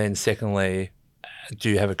 And then secondly, do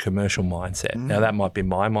you have a commercial mindset? Now, that might be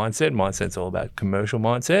my mindset. Mindset's all about commercial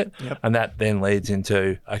mindset. Yep. And that then leads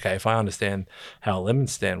into, okay, if I understand how a lemon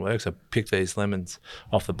stand works, I pick these lemons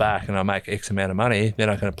off the back and I make X amount of money, then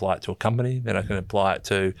I can apply it to a company, then I can apply it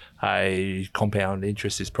to a compound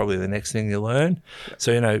interest is probably the next thing you learn. Yep.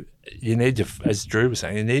 So, you need to, as Drew was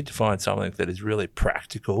saying, you need to find something that is really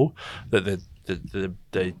practical, that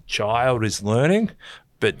the child is learning,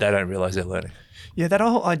 but they don't realise they're learning. Yeah, that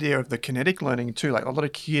whole idea of the kinetic learning too, like a lot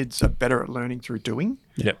of kids are better at learning through doing.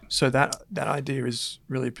 Yep. So that idea is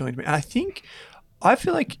really appealing to me. And I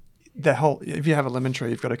feel like if you have a lemon tree,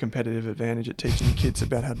 you've got a competitive advantage at teaching your kids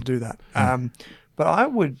about how to do that. But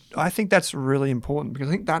I think that's really important, because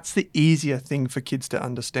I think that's the easier thing for kids to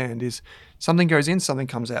understand is something goes in, something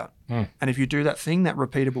comes out. And if you do that thing, that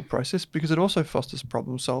repeatable process, because it also fosters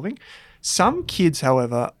problem solving. Some kids,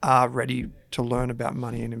 however, are ready to learn about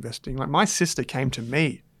money and investing. Like my sister came to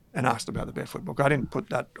me and asked about the Barefoot book. I didn't put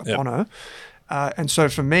that upon her. And so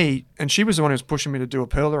for me, and she was the one who was pushing me to do a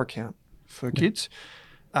Pearler account for kids.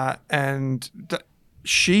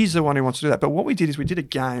 She's the one who wants to do that. But what we did is we did a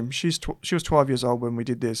game. She was 12 years old when we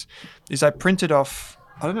did this. Is I printed off,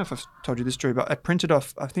 I don't know if I've told you this, Drew, but I printed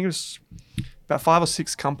off, I think it was about 5 or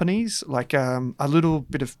 6 companies, like a little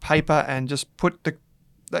bit of paper, and just put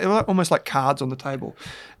they were almost like cards on the table.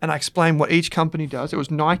 And I explained what each company does. It was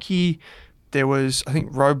Nike, there was, I think,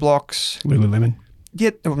 Roblox. Lululemon.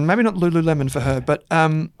 Yeah, maybe not Lululemon for her, but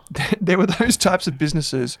there were those types of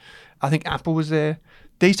businesses. I think Apple was there.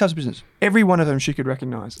 These types of businesses, every one of them she could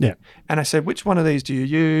recognise. Yeah. And I said, which one of these do you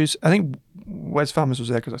use? I think Wes Farmers was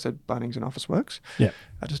there because I said Bunnings and Officeworks. Yeah.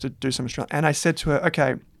 Just to do some Australian. And I said to her,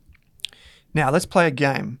 okay, now let's play a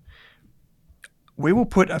game. We will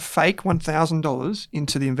put a fake $1,000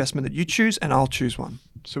 into the investment that you choose, and I'll choose one.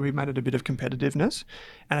 So we made it a bit of competitiveness.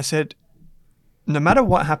 And I said, no matter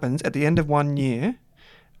what happens, at the end of 1 year,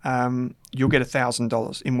 you'll get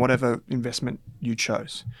 $1,000 in whatever investment you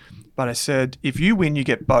chose. But I said, if you win, you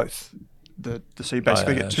get both. So you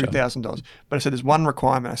basically get $2,000. Sure. But I said, there's one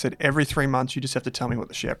requirement. I said, every 3 months, you just have to tell me what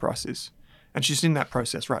the share price is. And she's in that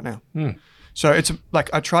process right now. So it's like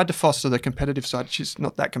I tried to foster the competitive side. She's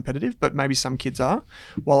not that competitive, but maybe some kids are,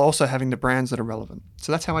 while also having the brands that are relevant.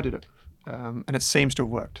 So that's how I did it. And it seems to have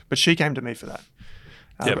worked. But she came to me for that.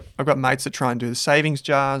 I've got mates that try and do the savings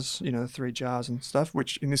jars, the 3 jars and stuff,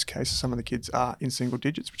 which in this case, some of the kids are in single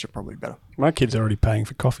digits, which are probably better. My kids are already paying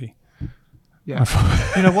for coffee. Yeah.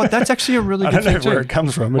 You know what? That's actually a really good thing too. I don't know where it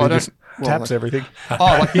comes from, but it just taps everything.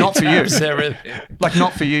 Oh, like not for you. Everything. Like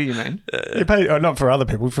not for you mean? You pay, not for other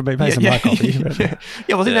people. For me, pay some of my coffee. Yeah,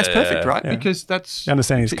 well, I think that's perfect, right? Yeah. Because that's... You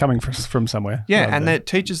understand it's coming from somewhere. Yeah, and that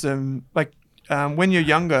teaches them, like, when you're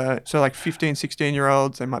younger, so like 15,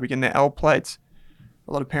 16-year-olds, they might be getting their L plates.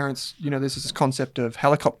 A lot of parents, there's this concept of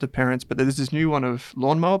helicopter parents, but there's this new one of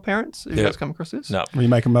lawnmower parents. Have you guys come across this? No. When you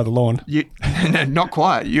make them mow the lawn. No, not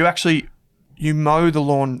quite. You mow the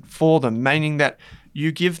lawn for them, meaning that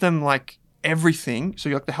you give them like everything. So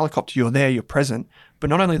you're like the helicopter, you're there, you're present.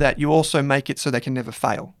 But not only that, you also make it so they can never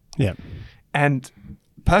fail. Yeah. And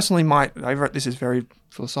personally, this is very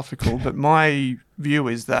philosophical, but my view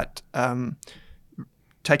is that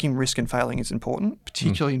taking risk and failing is important,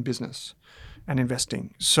 particularly in business and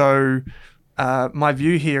investing. So my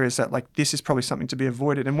view here is that like this is probably something to be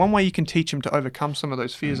avoided. And one way you can teach them to overcome some of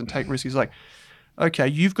those fears and take risks is like, okay,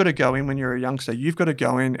 you've got to go in when you're a youngster, you've got to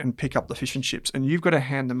go in and pick up the fish and chips, and you've got to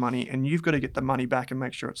hand the money, and you've got to get the money back and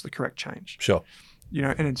make sure it's the correct change. Sure.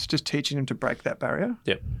 And it's just teaching them to break that barrier.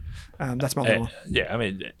 Yep. That's my law. Yeah, I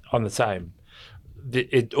mean, on the same,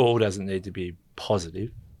 it all doesn't need to be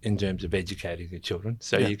positive in terms of educating your children.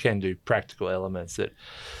 So you can do practical elements that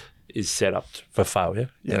is set up for failure.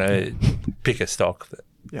 Pick a stock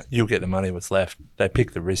that you'll get the money what's left. They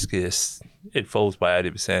pick the riskiest. It falls by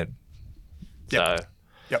 80%. So,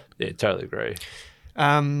 yeah, totally agree.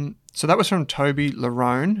 So that was from Toby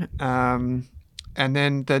Larone. And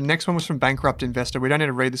then the next one was from Bankrupt Investor. We don't need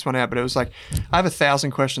to read this one out, but it was like, I have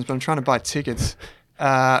 1,000 questions, but I'm trying to buy tickets.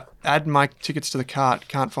 Add my tickets to the cart.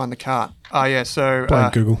 Can't find the cart. Oh, yeah. So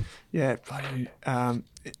blame Google. Yeah.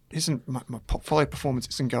 It isn't my portfolio performance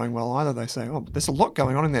isn't going well either. They say, but there's a lot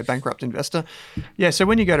going on in there, Bankrupt Investor. Yeah, so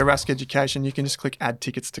when you go to Rask Education, you can just click Add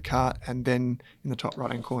Tickets to Cart, and then in the top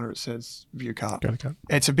right-hand corner it says View Cart. Go to cart.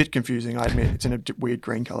 It's a bit confusing, I admit. It's in a weird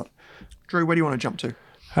green colour. Drew, where do you want to jump to?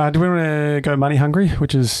 Do we want to go Money Hungry,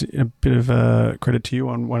 which is a bit of credit to you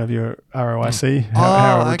on one of your ROIC,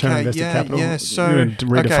 how return on invested capital. Yeah, so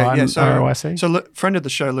redefine ROIC. So friend of the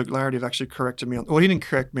show, Luke Larity, have actually corrected me on. Well, he didn't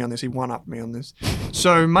correct me on this. He one-upped me on this.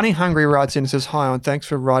 So Money Hungry writes in and says, "Hi, and thanks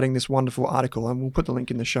for writing this wonderful article." And we'll put the link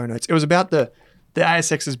in the show notes. It was about the the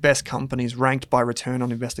ASX's best companies ranked by return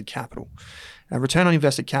on invested capital. Return on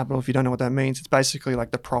invested capital, if you don't know what that means, it's basically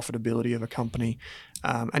like the profitability of a company.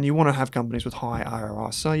 And you want to have companies with high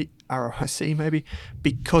ROIC maybe,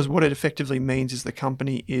 because what it effectively means is the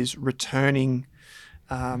company is returning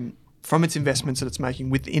from its investments that it's making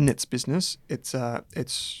within its business.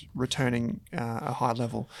 It's returning a high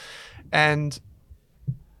level. And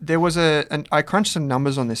there was I crunched some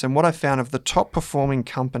numbers on this, and what I found of the top performing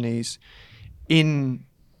companies in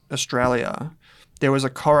Australia, there was a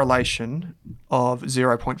correlation of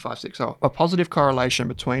 0.56, so a positive correlation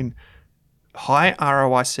between high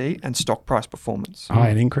ROIC and stock price performance. High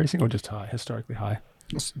and increasing, or just high, historically high?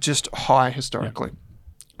 It's just high historically. Yep.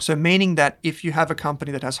 So meaning that if you have a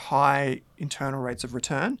company that has high internal rates of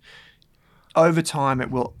return, over time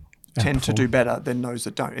it will tend to do better than those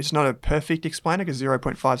that don't. It's not a perfect explainer because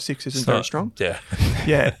 0.56 isn't very strong. Yeah.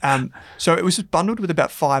 Yeah. So it was just bundled with about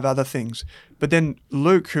 5 other things. But then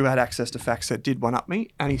Luke, who had access to FactSet, did one up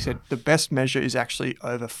me, and he said the best measure is actually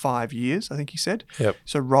over 5 years, I think he said. Yep.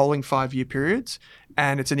 So rolling 5-year periods,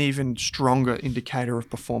 and it's an even stronger indicator of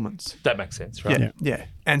performance. That makes sense, right? Yeah.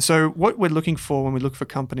 And so what we're looking for when we look for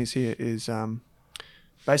companies here is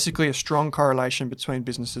basically a strong correlation between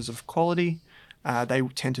businesses of quality. They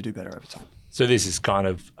tend to do better over time. So this is kind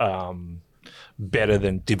of better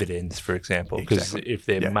than dividends, for example, because if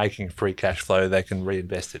they're making free cash flow, they can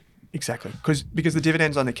reinvest it. Exactly, because the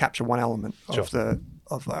dividends only capture one element of the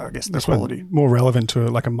quality. More relevant to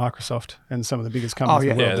like a Microsoft and some of the biggest companies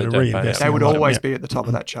in the world that are reinvesting. They would always be at the top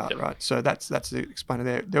of that chart, right? So that's the explainer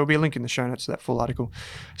there. There will be a link in the show notes to that full article.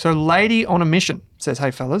 So Lady on a Mission says, "Hey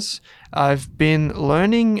fellas, I've been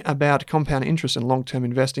learning about compound interest and long-term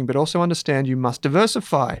investing, but also understand you must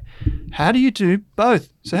diversify. How do you do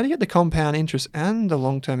both? So how do you get the compound interest and the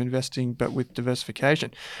long-term investing, but with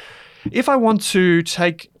diversification? If I want to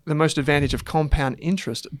take the most advantage of compound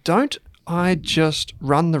interest, don't I just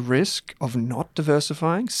run the risk of not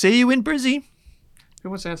diversifying? See you in Brizzy." Who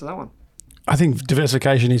wants to answer that one? I think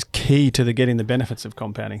diversification is key to getting the benefits of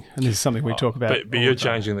compounding, and this is something we talk about. But you're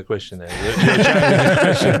changing the question there. You're changing the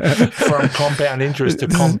question from compound interest to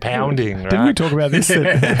compounding, right? Didn't we talk about this?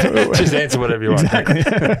 Just answer whatever you want. Exactly.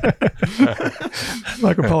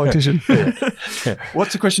 Like a politician.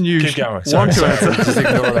 What's the question you Keep going. want to answer? Just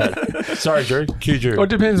ignore that. Sorry, Drew. Cue Drew. Well, it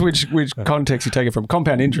depends which context you take it from.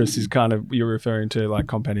 Compound interest is kind of, you're referring to like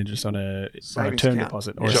compound interest on a term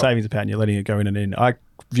deposit or a savings account, and you're letting it go in and in. I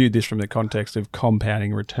viewed this from the context of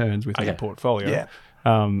compounding returns within a portfolio,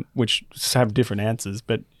 which have different answers.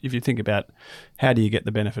 But if you think about how do you get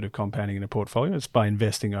the benefit of compounding in a portfolio, it's by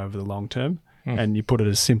investing over the long term. And you put it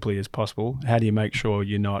as simply as possible. How do you make sure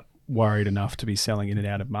you're not worried enough to be selling in and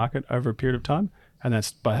out of market over a period of time? And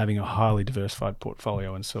that's by having a highly diversified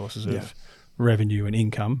portfolio and sources of revenue and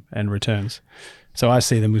income and returns. So I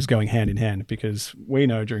see them as going hand in hand, because we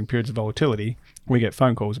know during periods of volatility, we get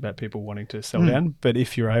phone calls about people wanting to sell down. But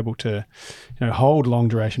if you're able to hold long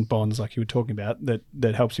duration bonds like you were talking about,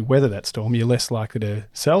 that helps you weather that storm, you're less likely to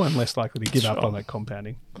sell and less likely to give up on that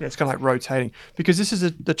compounding. Yeah, it's kind of like rotating, because this is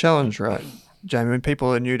the challenge, right, Jamie? When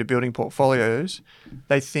people are new to building portfolios,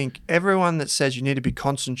 they think everyone that says you need to be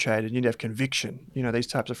concentrated, you need to have conviction, these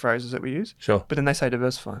types of phrases that we use. Sure. But then they say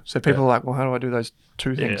diversify. So people are like, well, how do I do those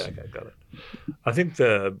two things? Yeah, okay, got it. I think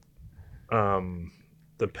the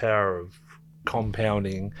power of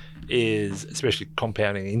compounding is, especially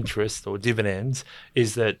compounding interest or dividends,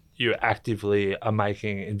 is that you actively are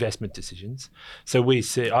making investment decisions. So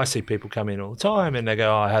I see people come in all the time and they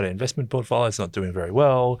go, I had an investment portfolio, it's not doing very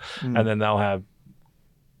well. And then they'll have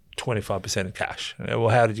 25% of cash. Well,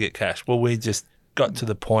 how did you get cash? Well, we just got to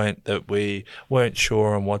the point that we weren't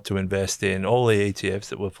sure on what to invest in. All the ETFs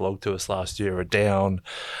that were flogged to us last year are down,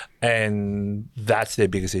 and that's their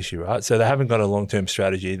biggest issue, right? So they haven't got a long-term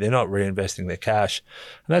strategy. They're not reinvesting their cash.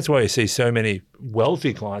 And that's why you see so many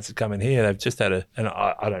wealthy clients that come in here. They've just had and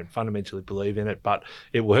I don't fundamentally believe in it, but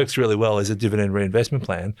it works really well as a dividend reinvestment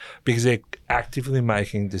plan, because they're actively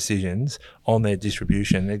making decisions on their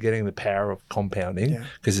distribution. They're getting the power of compounding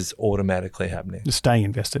because it's automatically happening. Just staying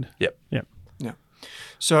invested. Yep. Yep. Yeah.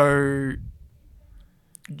 So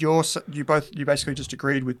you basically just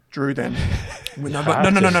agreed with Drew then. No. But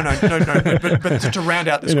to round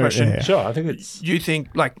out this question, Sure, I think it's. You think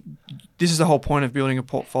like this is the whole point of building a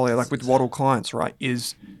portfolio, like with Waddle clients, right?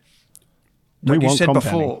 Is like you said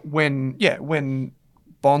before, when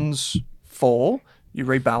bonds fall, you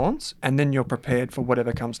rebalance, and then you're prepared for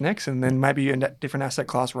whatever comes next, and then maybe a different asset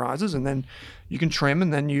class rises, and then you can trim,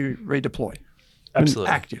 and then you redeploy.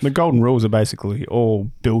 Absolutely. Active. The golden rules are basically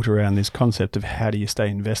all built around this concept of how do you stay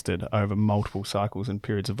invested over multiple cycles and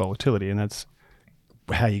periods of volatility, and that's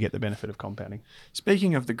how you get the benefit of compounding.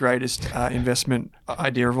 Speaking of the greatest investment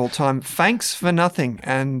idea of all time, thanks for nothing.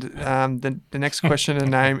 And the next question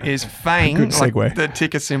and name is Fang. Good segue. Like the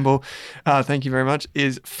ticker symbol. Thank you very much.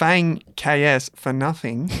 Is Fang KS for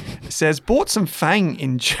nothing. Says, bought some Fang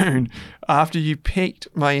in June after you piqued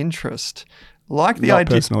my interest. Like the Not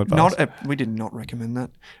idea, personal advice. we did not recommend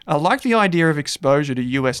that. Like the idea of exposure to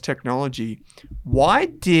US technology. Why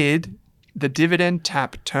did the dividend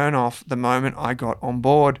tap turn off the moment I got on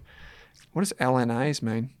board? What does LNAs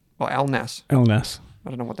mean? Or LNAS? LNAS. I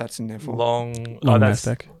don't know what that's in there for. Long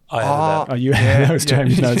Nasdaq. I added that. Oh, you that was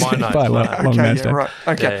James' yeah. notes. My notes, By my long notes. Okay, Nasdaq. yeah, right.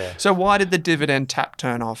 Okay. Yeah, yeah. So why did the dividend tap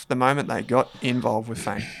turn off the moment they got involved with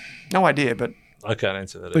Fang? No idea, but I can't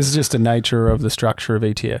answer that. This is just the nature of the structure of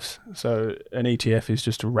ETFs. So an ETF is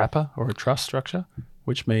just a wrapper or a trust structure,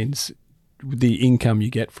 which means the income you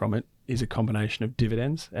get from it is a combination of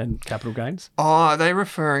dividends and capital gains. are they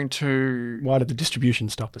referring to... Why did the distribution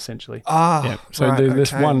stop, essentially? Ah, So right,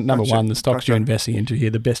 there's okay. number Gotcha, one, the stocks gotcha. you're investing into here,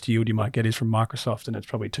 the best yield you might get is from Microsoft, and it's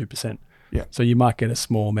probably 2%. Yeah. So you might get a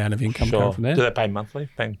small amount of income Sure. coming from there. Do they pay monthly?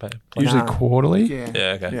 Bang, pay. Usually Nah. quarterly. Yeah.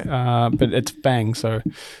 Yeah, okay. Yeah. But it's bang. So,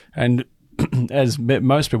 and as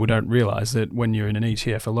most people don't realize that when you're in an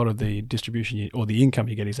ETF, a lot of the distribution or the income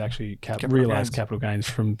you get is actually Capital realized gains. capital gains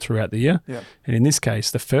from throughout the year. Yeah. And in this case,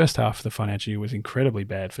 the first half of the financial year was incredibly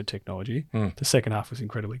bad for technology. The second half was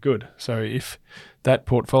incredibly good. So if that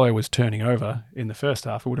portfolio was turning over in the first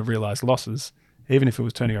half, it would have realized losses. Even if it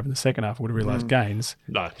was turning over in the second half, it would have realized gains.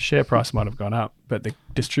 No. Share price might have gone up, but the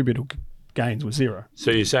distributable gains were zero. So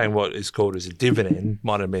you're saying what is called as a dividend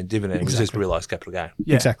might have been dividend, was just realised capital gain.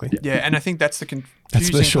 Yeah. Exactly. Yeah, and I think that's the confusing That's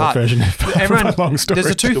the short part. version of Everyone, a long story. There's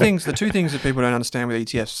the two things that people don't understand with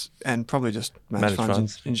ETFs and probably just managed Managed funds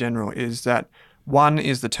funds. in general is that one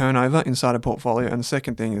is the turnover inside a portfolio, and the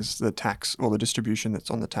second thing is the tax or the distribution that's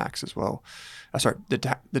on the tax as well.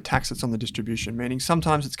 The tax that's on the distribution, meaning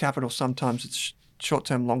sometimes it's capital, sometimes it's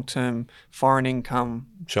short-term, long-term, foreign income.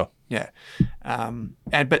 Sure. Yeah,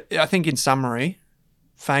 but I think in summary,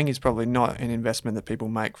 Fang is probably not an investment that people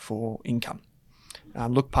make for income.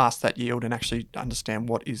 Look past that yield and actually understand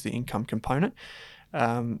what is the income component.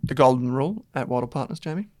 The golden rule at Waddle Partners,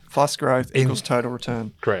 Jamie: fast growth equals total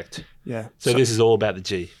return. Correct. Yeah. So this is all about the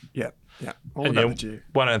G. Yeah. All And, about you the know, G.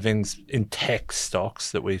 one of the things in tech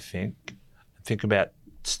stocks that we think about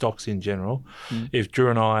stocks in general. If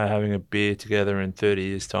Drew and I are having a beer together in 30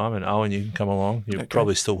 years' time, and Owen, you can come along. You're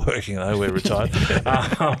probably still working though. We're retired.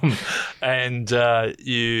 And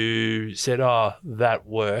you said, "Oh, that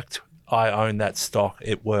worked. I own that stock.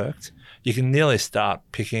 It worked." You can nearly start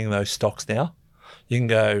picking those stocks now. You can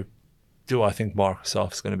go, "Do I think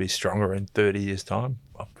Microsoft's going to be stronger in 30 years' time?"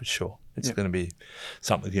 Well, for sure. It's going to be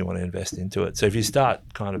something you want to invest into it. So if you start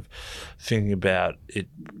kind of thinking about it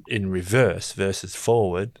in reverse versus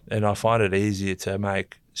forward, and I find it easier to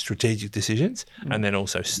make strategic decisions and then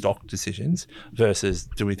also stock decisions versus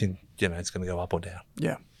do we think, it's going to go up or down?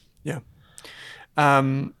 Yeah.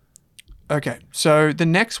 Okay. So the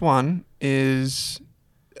next one is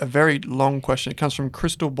a very long question. It comes from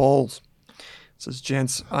Crystal Balls. It says,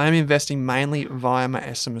 "Gents, I am investing mainly via my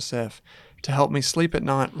SMSF. To help me sleep at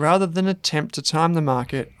night, rather than attempt to time the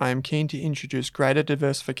market, I am keen to introduce greater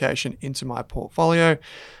diversification into my portfolio.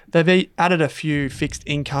 They've added a few fixed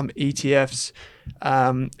income ETFs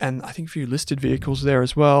and I think a few listed vehicles there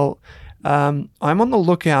as well. I'm on the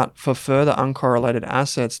lookout for further uncorrelated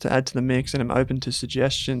assets to add to the mix and I'm open to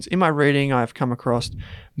suggestions. In my reading, I've come across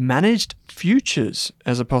managed futures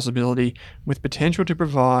as a possibility with potential to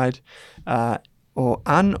provide or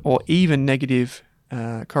even negative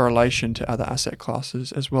correlation to other asset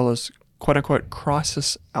classes, as well as quote-unquote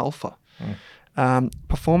crisis alpha.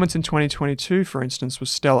 Performance in 2022, for instance, was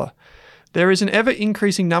stellar. There is an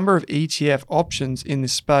ever-increasing number of ETF options in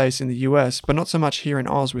this space in the US, but not so much here in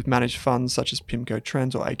Oz with managed funds such as PIMCO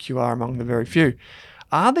Trends or AQR among the very few.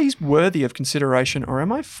 Are these worthy of consideration, or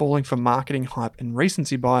am I falling for marketing hype and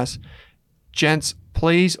recency bias? Gents,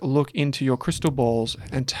 please look into your crystal balls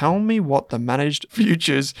and tell me what the managed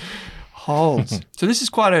futures holds." So this is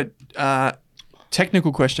quite a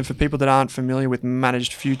technical question for people that aren't familiar with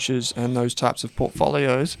managed futures and those types of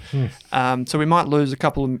portfolios. So we might lose a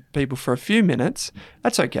couple of people for a few minutes.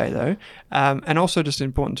 That's okay though. And also just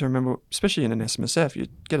important to remember, especially in an SMSF, you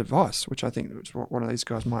get advice, which I think is what one of these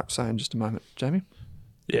guys might say in just a moment. Jamie?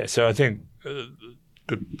 Yeah, so I think a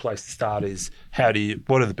good place to start is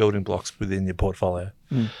what are the building blocks within your portfolio?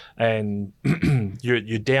 And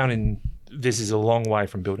you're down in, this is a long way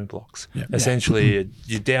from building blocks. Essentially,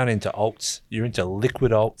 you're down into alts, you're into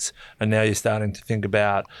liquid alts, and now you're starting to think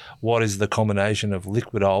about what is the combination of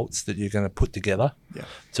liquid alts that you're going to put together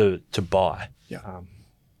to buy.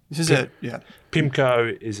 This is it. Yeah.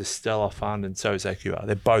 PIMCO is a stellar fund, and so is AQR.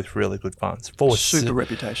 They're both really good funds. For Super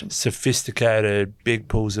reputations. sophisticated, big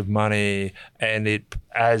pools of money, and it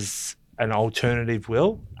as an alternative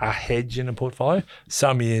a hedge in a portfolio.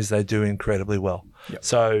 Some years they do incredibly well. Yep.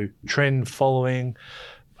 So trend following,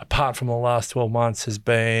 apart from the last 12 months, has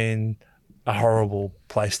been a horrible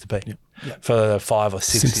place to be for 5 or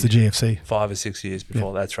 6 Since the GFC. 5 or 6 years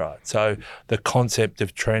before. That's right. So the concept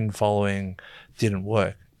of trend following didn't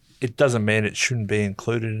work. It doesn't mean it shouldn't be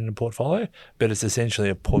included in a portfolio, but it's essentially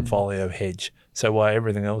a portfolio hedge. So while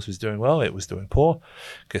everything else was doing well, it was doing poor.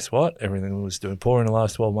 Guess what? Everything was doing poor in the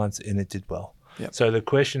last 12 months, and it did well. Yep. So the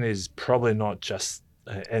question is probably not just,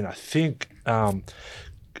 and I think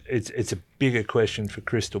it's a bigger question for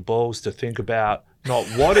crystal balls to think about. Not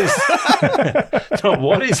what is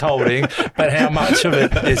holding, but how much of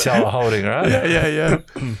it is holding, right? Yeah.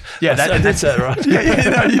 Yeah, that's it, right?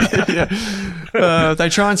 Yeah. They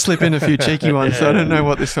try and slip in a few cheeky ones, so I don't know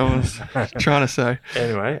what this one was trying to say.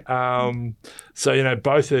 Anyway, so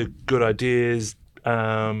both are good ideas.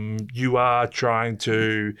 You are trying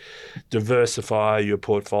to diversify your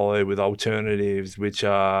portfolio with alternatives,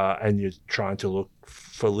 and you're trying to look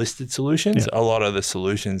for listed solutions. A lot of the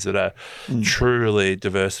solutions that are truly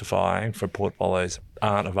diversifying for portfolios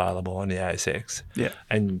aren't available on the ASX. Yeah.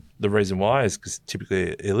 And the reason why is because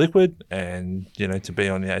typically illiquid, and to be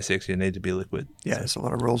on the ASX you need to be liquid. Yeah, there's a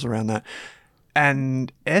lot of rules around that.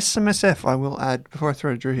 And SMSF, I will add, before I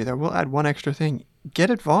throw to Drew here, I will add one extra thing.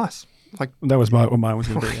 Get advice. Like That was what mine was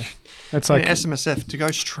going to be. Yeah. It's like SMSF to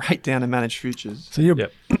go straight down and manage futures. So you're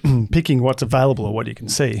picking what's available or what you can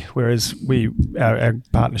see, whereas our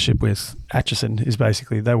partnership with Atchison is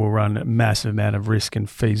basically they will run a massive amount of risk and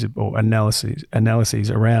feasible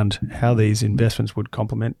analyses around how these investments would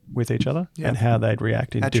complement with each other and how they'd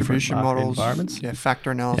react in different market models, environments. Yeah,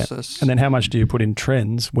 factor analysis. Yeah. And then how much do you put in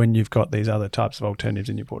trends when you've got these other types of alternatives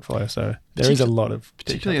in your portfolio? So there is a lot of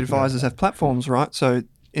particularly advisors have platforms, right? So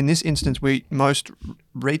in this instance, most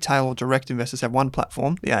retail or direct investors have one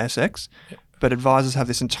platform, the ASX, but advisors have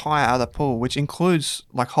this entire other pool, which includes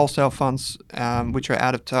like wholesale funds, which are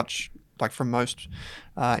out of touch, like from most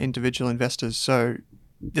individual investors. So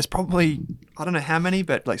there's probably, I don't know how many,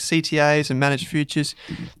 but like CTAs and managed futures,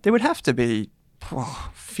 there would have to be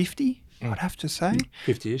 50, I'd have to say.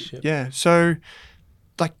 50-ish, Yeah. So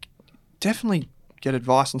like definitely get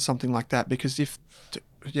advice on something like that, because just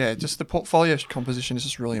the portfolio composition is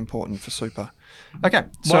just really important for super. Okay.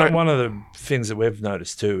 So one of the things that we've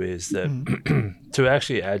noticed too is that to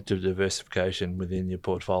actually add to diversification within your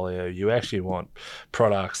portfolio, you actually want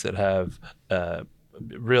products that have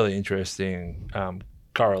really interesting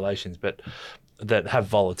correlations, but that have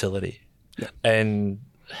volatility. Yeah. And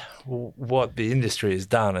what the industry has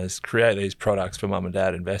done is create these products for mum and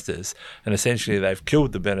dad investors, and essentially they've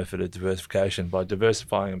killed the benefit of diversification by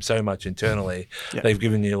diversifying them so much internally. They've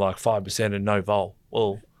given you like 5% and no vol.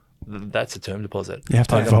 Well, that's a term deposit. You have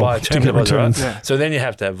to have vol buy a term deposit, right? Yeah. So then you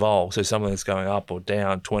have to have vol, so something that's going up or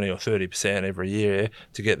down 20 or 30% every year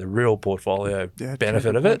to get the real portfolio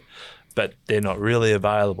benefit of it, but they're not really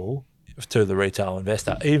available to the retail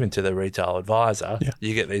investor, even to the retail advisor.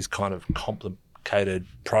 You get these kind of complicated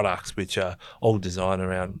products which are all designed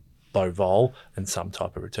around low vol and some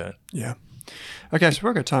type of return. Yeah. Okay, so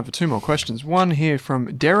we've got time for 2 more questions. One here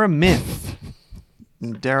from Dara Myth.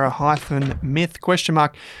 Dara-myth question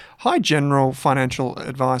mark. Hi, general financial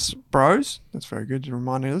advice bros. That's very good to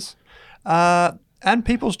remind us. And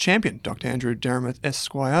people's champion, Dr. Andrew Dermot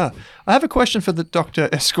Esquire. I have a question for the Dr.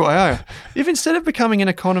 Esquire. If instead of becoming an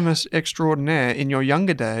economist extraordinaire in your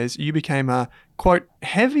younger days, you became a, quote,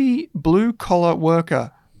 heavy blue-collar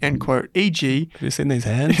worker, end quote, e.g. Have you seen these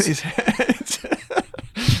hands?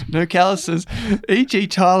 No calluses, e.g.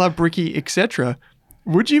 Tyler, Bricky, etc.,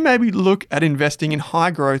 would you maybe look at investing in high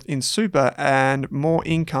growth in super and more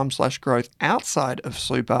income/growth outside of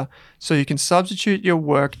super so you can substitute your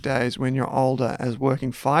work days when you're older, as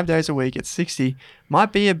working 5 days a week at 60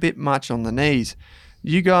 might be a bit much on the knees?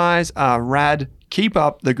 You guys are rad. Keep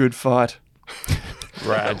up the good fight.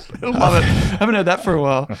 Rad. I love it. I haven't heard that for a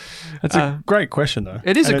while. That's a great question, though.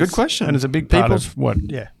 It is a good question. And it's a big part of what,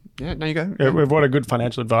 Yeah, there you go. What a good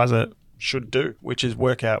financial advisor should do, which is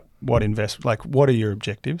work out what what are your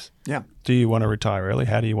objectives? Yeah. Do you want to retire early?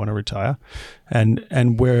 How do you want to retire?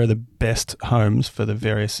 And where are the best homes for the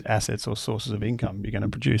various assets or sources of income you're going to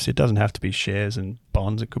produce? It doesn't have to be shares and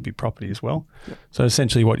bonds. It could be property as well. Yep. So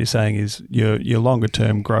essentially what you're saying is your longer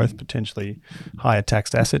term growth, potentially higher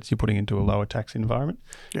taxed assets, you're putting into a lower tax environment.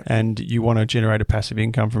 Yep. And you want to generate a passive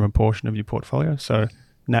income from a portion of your portfolio. So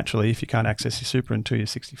naturally, if you can't access your super until you're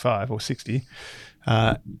 65 or 60,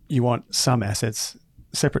 you want some assets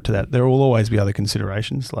separate to that, there will always be other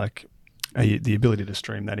considerations like the ability to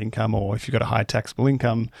stream that income, or if you've got a high taxable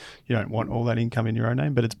income, you don't want all that income in your own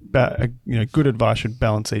name. But it's good advice should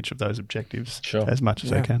balance each of those objectives as much as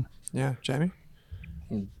they can. Yeah, Jamie?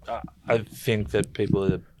 I think that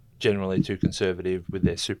people are generally too conservative with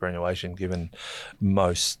their superannuation, given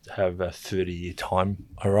most have a 30-year time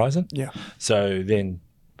horizon. Yeah. So then,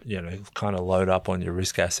 kind of load up on your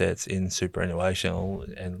risk assets in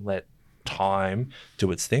superannuation and let time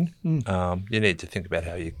do its thing. You need to think about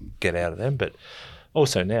how you get out of them. But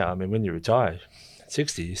also now, when you retire at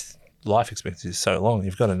 60, life expectancy is so long,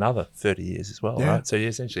 you've got another 30 years as well, right? So you're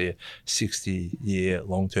essentially a 60-year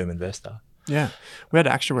long-term investor. Yeah. We had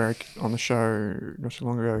Actuary on the show not so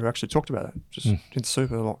long ago who actually talked about that. Just in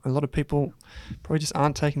super, a lot of people probably just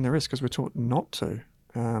aren't taking the risk because we're taught not to.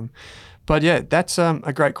 But yeah, that's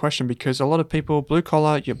a great question, because a lot of people, blue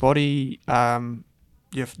collar, your body,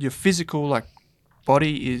 your physical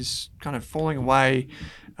body is kind of falling away,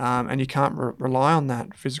 and you can't rely on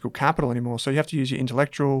that physical capital anymore. So you have to use your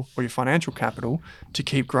intellectual or your financial capital to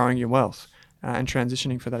keep growing your wealth. And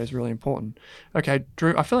transitioning for that is really important. Okay,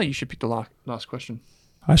 Drew, I feel like you should pick the last question.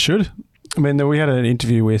 I should. We had an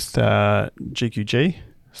interview with GQG,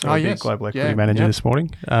 so big global equity manager this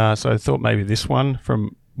morning. So I thought maybe this one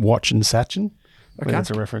from Watch and Sachin. Okay.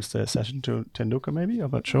 That's a reference to Sachin Tendulkar, maybe.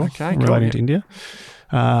 I'm not sure. Okay, relating to India.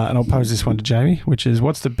 And I'll pose this one to Jamie, which is,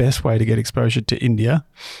 what's the best way to get exposure to India,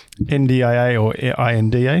 NDIA or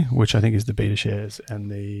INDA, which I think is the beta shares,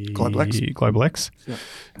 and the Global X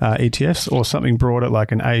ETFs, or something broader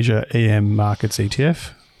like an Asia EM markets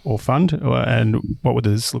ETF or fund? And what would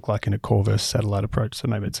this look like in a core versus satellite approach? So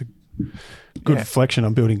maybe it's a good reflection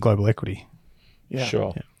on building global equity. Yeah.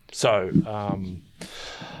 Sure. Yeah. So,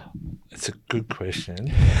 it's a good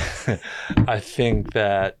question. I think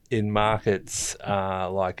that in markets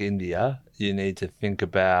like India, you need to think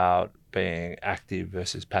about being active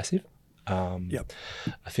versus passive. I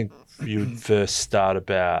think you would first start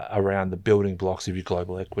around the building blocks of your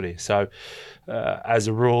global equity. So as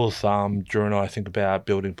a rule of thumb, Drew and I think about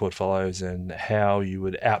building portfolios and how you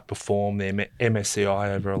would outperform the MSCI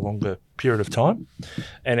over a longer period of time.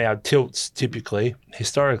 And our tilts typically,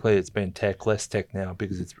 historically, it's been tech, less tech now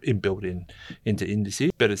because it's inbuilt into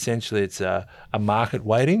indices. But essentially it's a market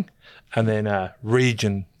weighting and then a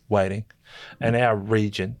region weighting. And our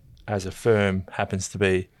region as a firm happens to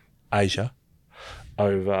be Asia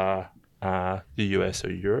over the US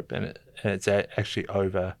or Europe, and it's actually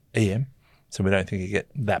over EM. So we don't think you get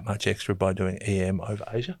that much extra by doing EM over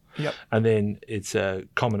Asia. Yep. And then it's a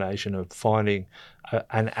combination of finding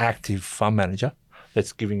an active fund manager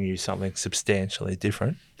that's giving you something substantially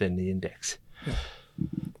different than the index. Yep.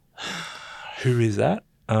 Who is that?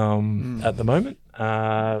 At the moment,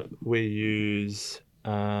 we use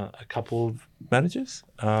a couple of managers.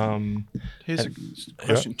 Here's a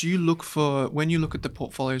question. Do you look for, when you look at the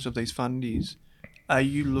portfolios of these fundies, are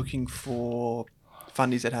you looking for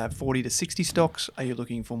fundies that have 40 to 60 stocks? Are you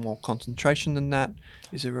looking for more concentration than that?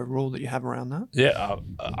 Is there a rule that you have around that? Yeah,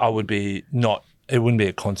 I would be not, it wouldn't be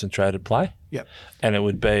a concentrated play. Yep. And it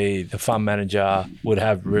would be the fund manager would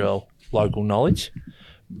have real local knowledge.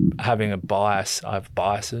 Having a bias, I have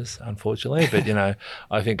biases, unfortunately, but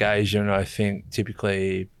I think Asian, I think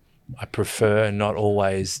typically I prefer, not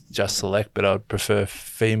always just select, but I would prefer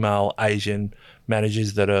female Asian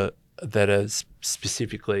managers that are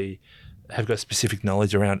specifically have got specific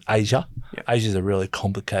knowledge around Asia. Yep. Asia's a really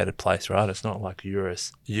complicated place, right? It's not like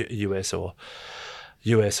US or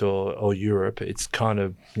Europe. It's kind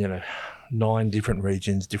of 9 different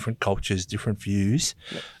regions, different cultures, different views.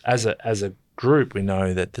 Yep. As a group, we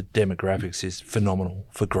know that the demographics is phenomenal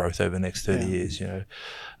for growth over the next 30 years,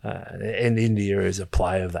 and India is a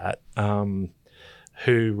play of that.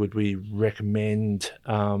 Who would we recommend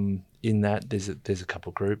in that? There's a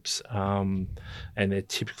couple of groups, and they're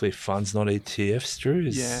typically funds, not ETFs,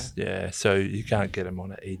 Drew. So you can't get them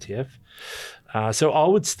on an ETF. So I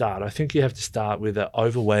would start. I think you have to start with an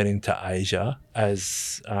overweighting to Asia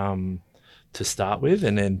as to start with,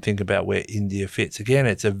 and then think about where India fits. Again,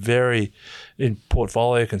 it's in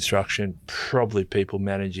portfolio construction, probably people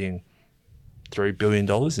managing $3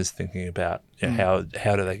 billion is thinking about how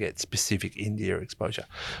do they get specific India exposure.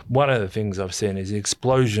 One of the things I've seen is the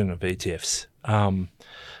explosion of ETFs.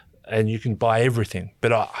 And you can buy everything,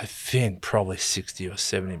 but I think probably 60 or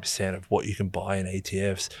 70% of what you can buy in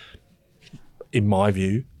ETFs, in my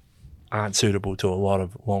view, aren't suitable to a lot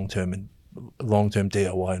of long-term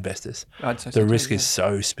DIY investors. The risk is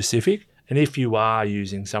so specific. And if you are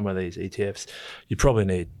using some of these ETFs, you probably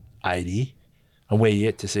need 80, And we're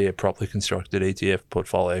yet to see a properly constructed ETF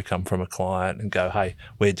portfolio come from a client and go, hey,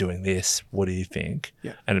 we're doing this. What do you think?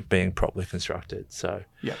 Yeah. And it being properly constructed. So,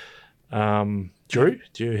 Yeah. Drew,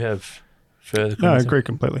 do you have further comments? No, I agree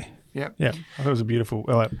completely. Yeah. Yeah, I thought it was a beautiful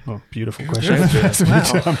question.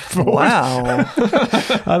 Wow. I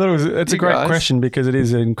thought it's a You great guys. question because it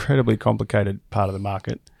is an incredibly complicated part of the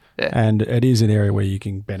market. Yeah. And it is an area where you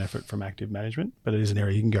can benefit from active management, but it is an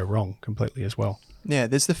area you can go wrong completely as well. Yeah,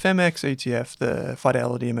 there's the FEMX ETF, the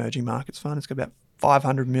Fidelity Emerging Markets Fund. It's got about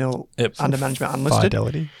 500 mil Yep. under management unlisted.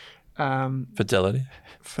 Fidelity. Fidelity.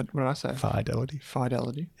 What did I say? Fidelity.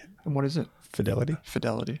 Fidelity. And what is it? Fidelity.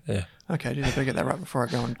 Fidelity. Yeah. Okay, geez, I better get that right before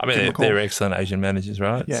I go on. I mean, they're excellent Asian managers,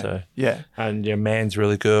 right? Yeah. So, Yeah. and your man's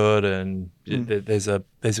really good, and there's a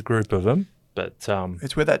group of them, but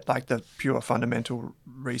It's where that, like, the pure fundamental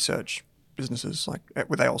research businesses, like,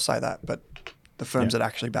 where they all say that, but the firms that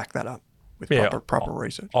actually back that up with proper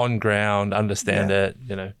research. on ground, understand it,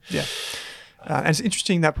 you know. Yeah. And it's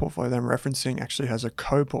interesting that portfolio that I'm referencing actually has a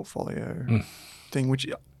co-portfolio thing, which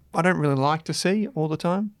I don't really like to see all the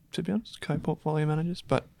time, to be honest, co-portfolio managers,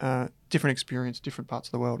 but different experience, different parts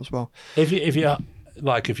of the world as well. If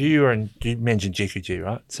you were in, you mentioned GQG,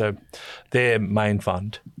 right? So their main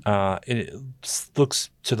fund it looks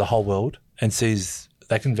to the whole world and sees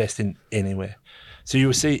they can invest in anywhere. So you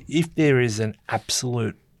will see if there is an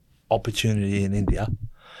absolute opportunity in India,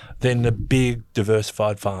 then the big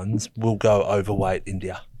diversified funds will go overweight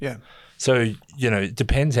India. Yeah. So, it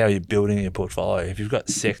depends how you're building your portfolio. If you've got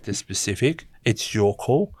sector specific, it's your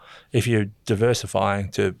call. If you're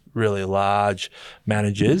diversifying to really large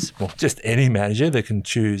managers, well, just any manager that can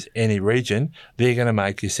choose any region, they're going to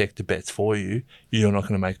make your sector bets for you. You're not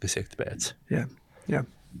going to make the sector bets. Yeah. Yeah.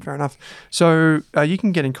 Fair enough. So you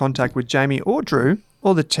can get in contact with Jamie or Drew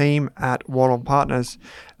or the team at Waddle Partners.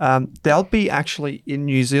 They'll be actually in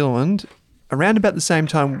New Zealand around about the same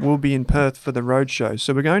time we'll be in Perth for the roadshow.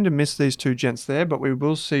 So we're going to miss these two gents there, but we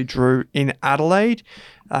will see Drew in Adelaide.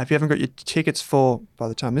 If you haven't got your tickets for, by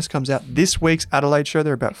the time this comes out, this week's Adelaide show,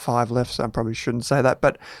 there are about 5 left, so I probably shouldn't say that,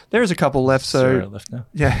 but there is a couple left. So 0 left now.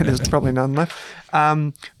 yeah, there's probably none left.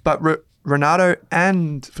 But Renato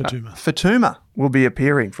and Fatuma will be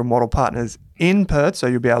appearing from Waddle Partners in Perth, so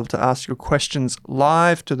you'll be able to ask your questions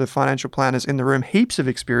live to the financial planners in the room. Heaps of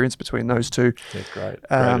experience between those two. They're great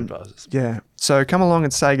advisors. Yeah, so come along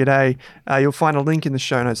and say good day. You'll find a link in the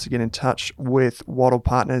show notes to get in touch with Waddle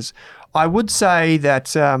Partners. I would say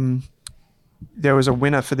that there was a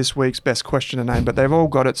winner for this week's best question and name, but they've all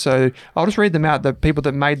got it. So I'll just read them out, the people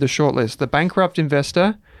that made the shortlist. The Bankrupt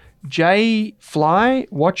Investor, Jay Fly,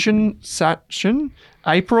 Watchin Sachin,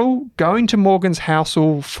 April, Going to Morgan's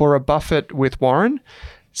Housel for a Buffett with Warren,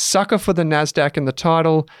 Sucker for the NASDAQ and the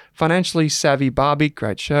Title, Financially Savvy Barbie,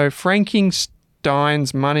 great show, Franking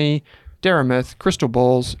Stein's Money, Deramith, Crystal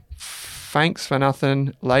Balls, Thanks for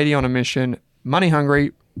Nothing, Lady on a Mission, Money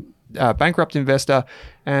Hungry, Bankrupt Investor,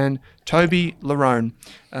 and Toby Larone.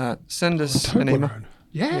 Send us an email. Larone.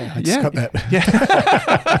 Yeah, I just got that. Yeah.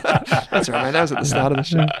 That's all right, mate. That was at the start of the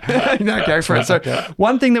show. No, go for it. So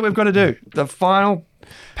one thing that we've got to do, the final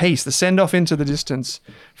piece, the send-off into the distance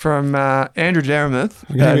from Andrew Deramith.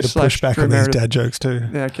 I'm going to get a push back on these dad jokes too.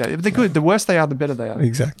 Yeah, okay. If they're good, the worse they are, the better they are.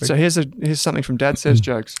 Exactly. So here's something from Dad Says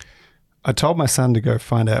Jokes. I told my son to go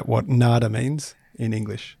find out what nada means in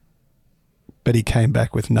English, but he came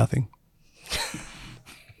back with nothing.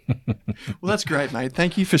 Well, that's great, mate.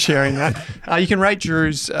 Thank you for sharing that. You can rate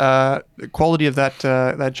Drew's quality of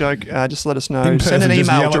that joke. Just let us know. In Send an person, just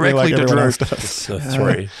email yell at me directly like to everyone Drew. else does.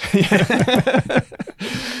 3.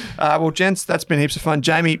 Well, gents, that's been heaps of fun.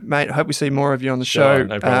 Jamie, mate, I hope we see more of you on the show. Sure,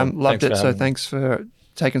 no problem. Loved Thanks it. for So having me. thanks for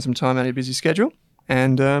taking some time out of your busy schedule.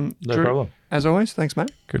 And No Drew, problem. as always, thanks,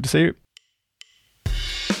 mate. Good to see you.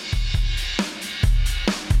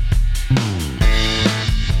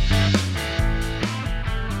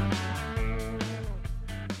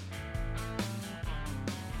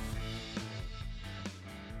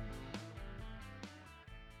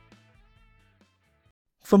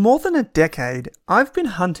 For more than a decade, I've been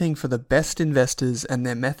hunting for the best investors and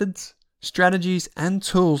their methods, strategies, and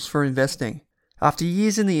tools for investing. After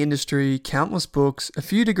years in the industry, countless books, a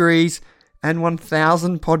few degrees, and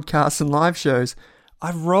 1,000 podcasts and live shows,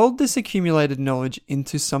 I've rolled this accumulated knowledge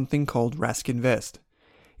into something called Rask Invest.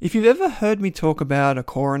 If you've ever heard me talk about a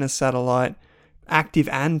core and a satellite, active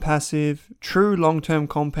and passive, true long-term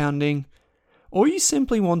compounding, or you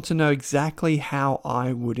simply want to know exactly how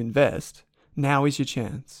I would invest, now is your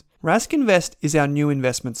chance. Rask Invest is our new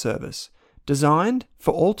investment service, designed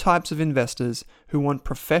for all types of investors who want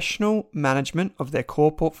professional management of their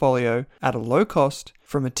core portfolio at a low cost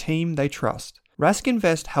from a team they trust. Rask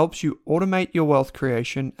Invest helps you automate your wealth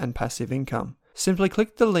creation and passive income. Simply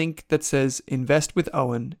click the link that says Invest with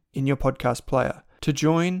Owen in your podcast player to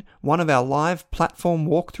join one of our live platform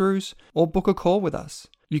walkthroughs or book a call with us.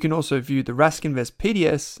 You can also view the Rask Invest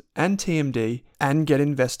PDS and TMD and get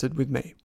invested with me.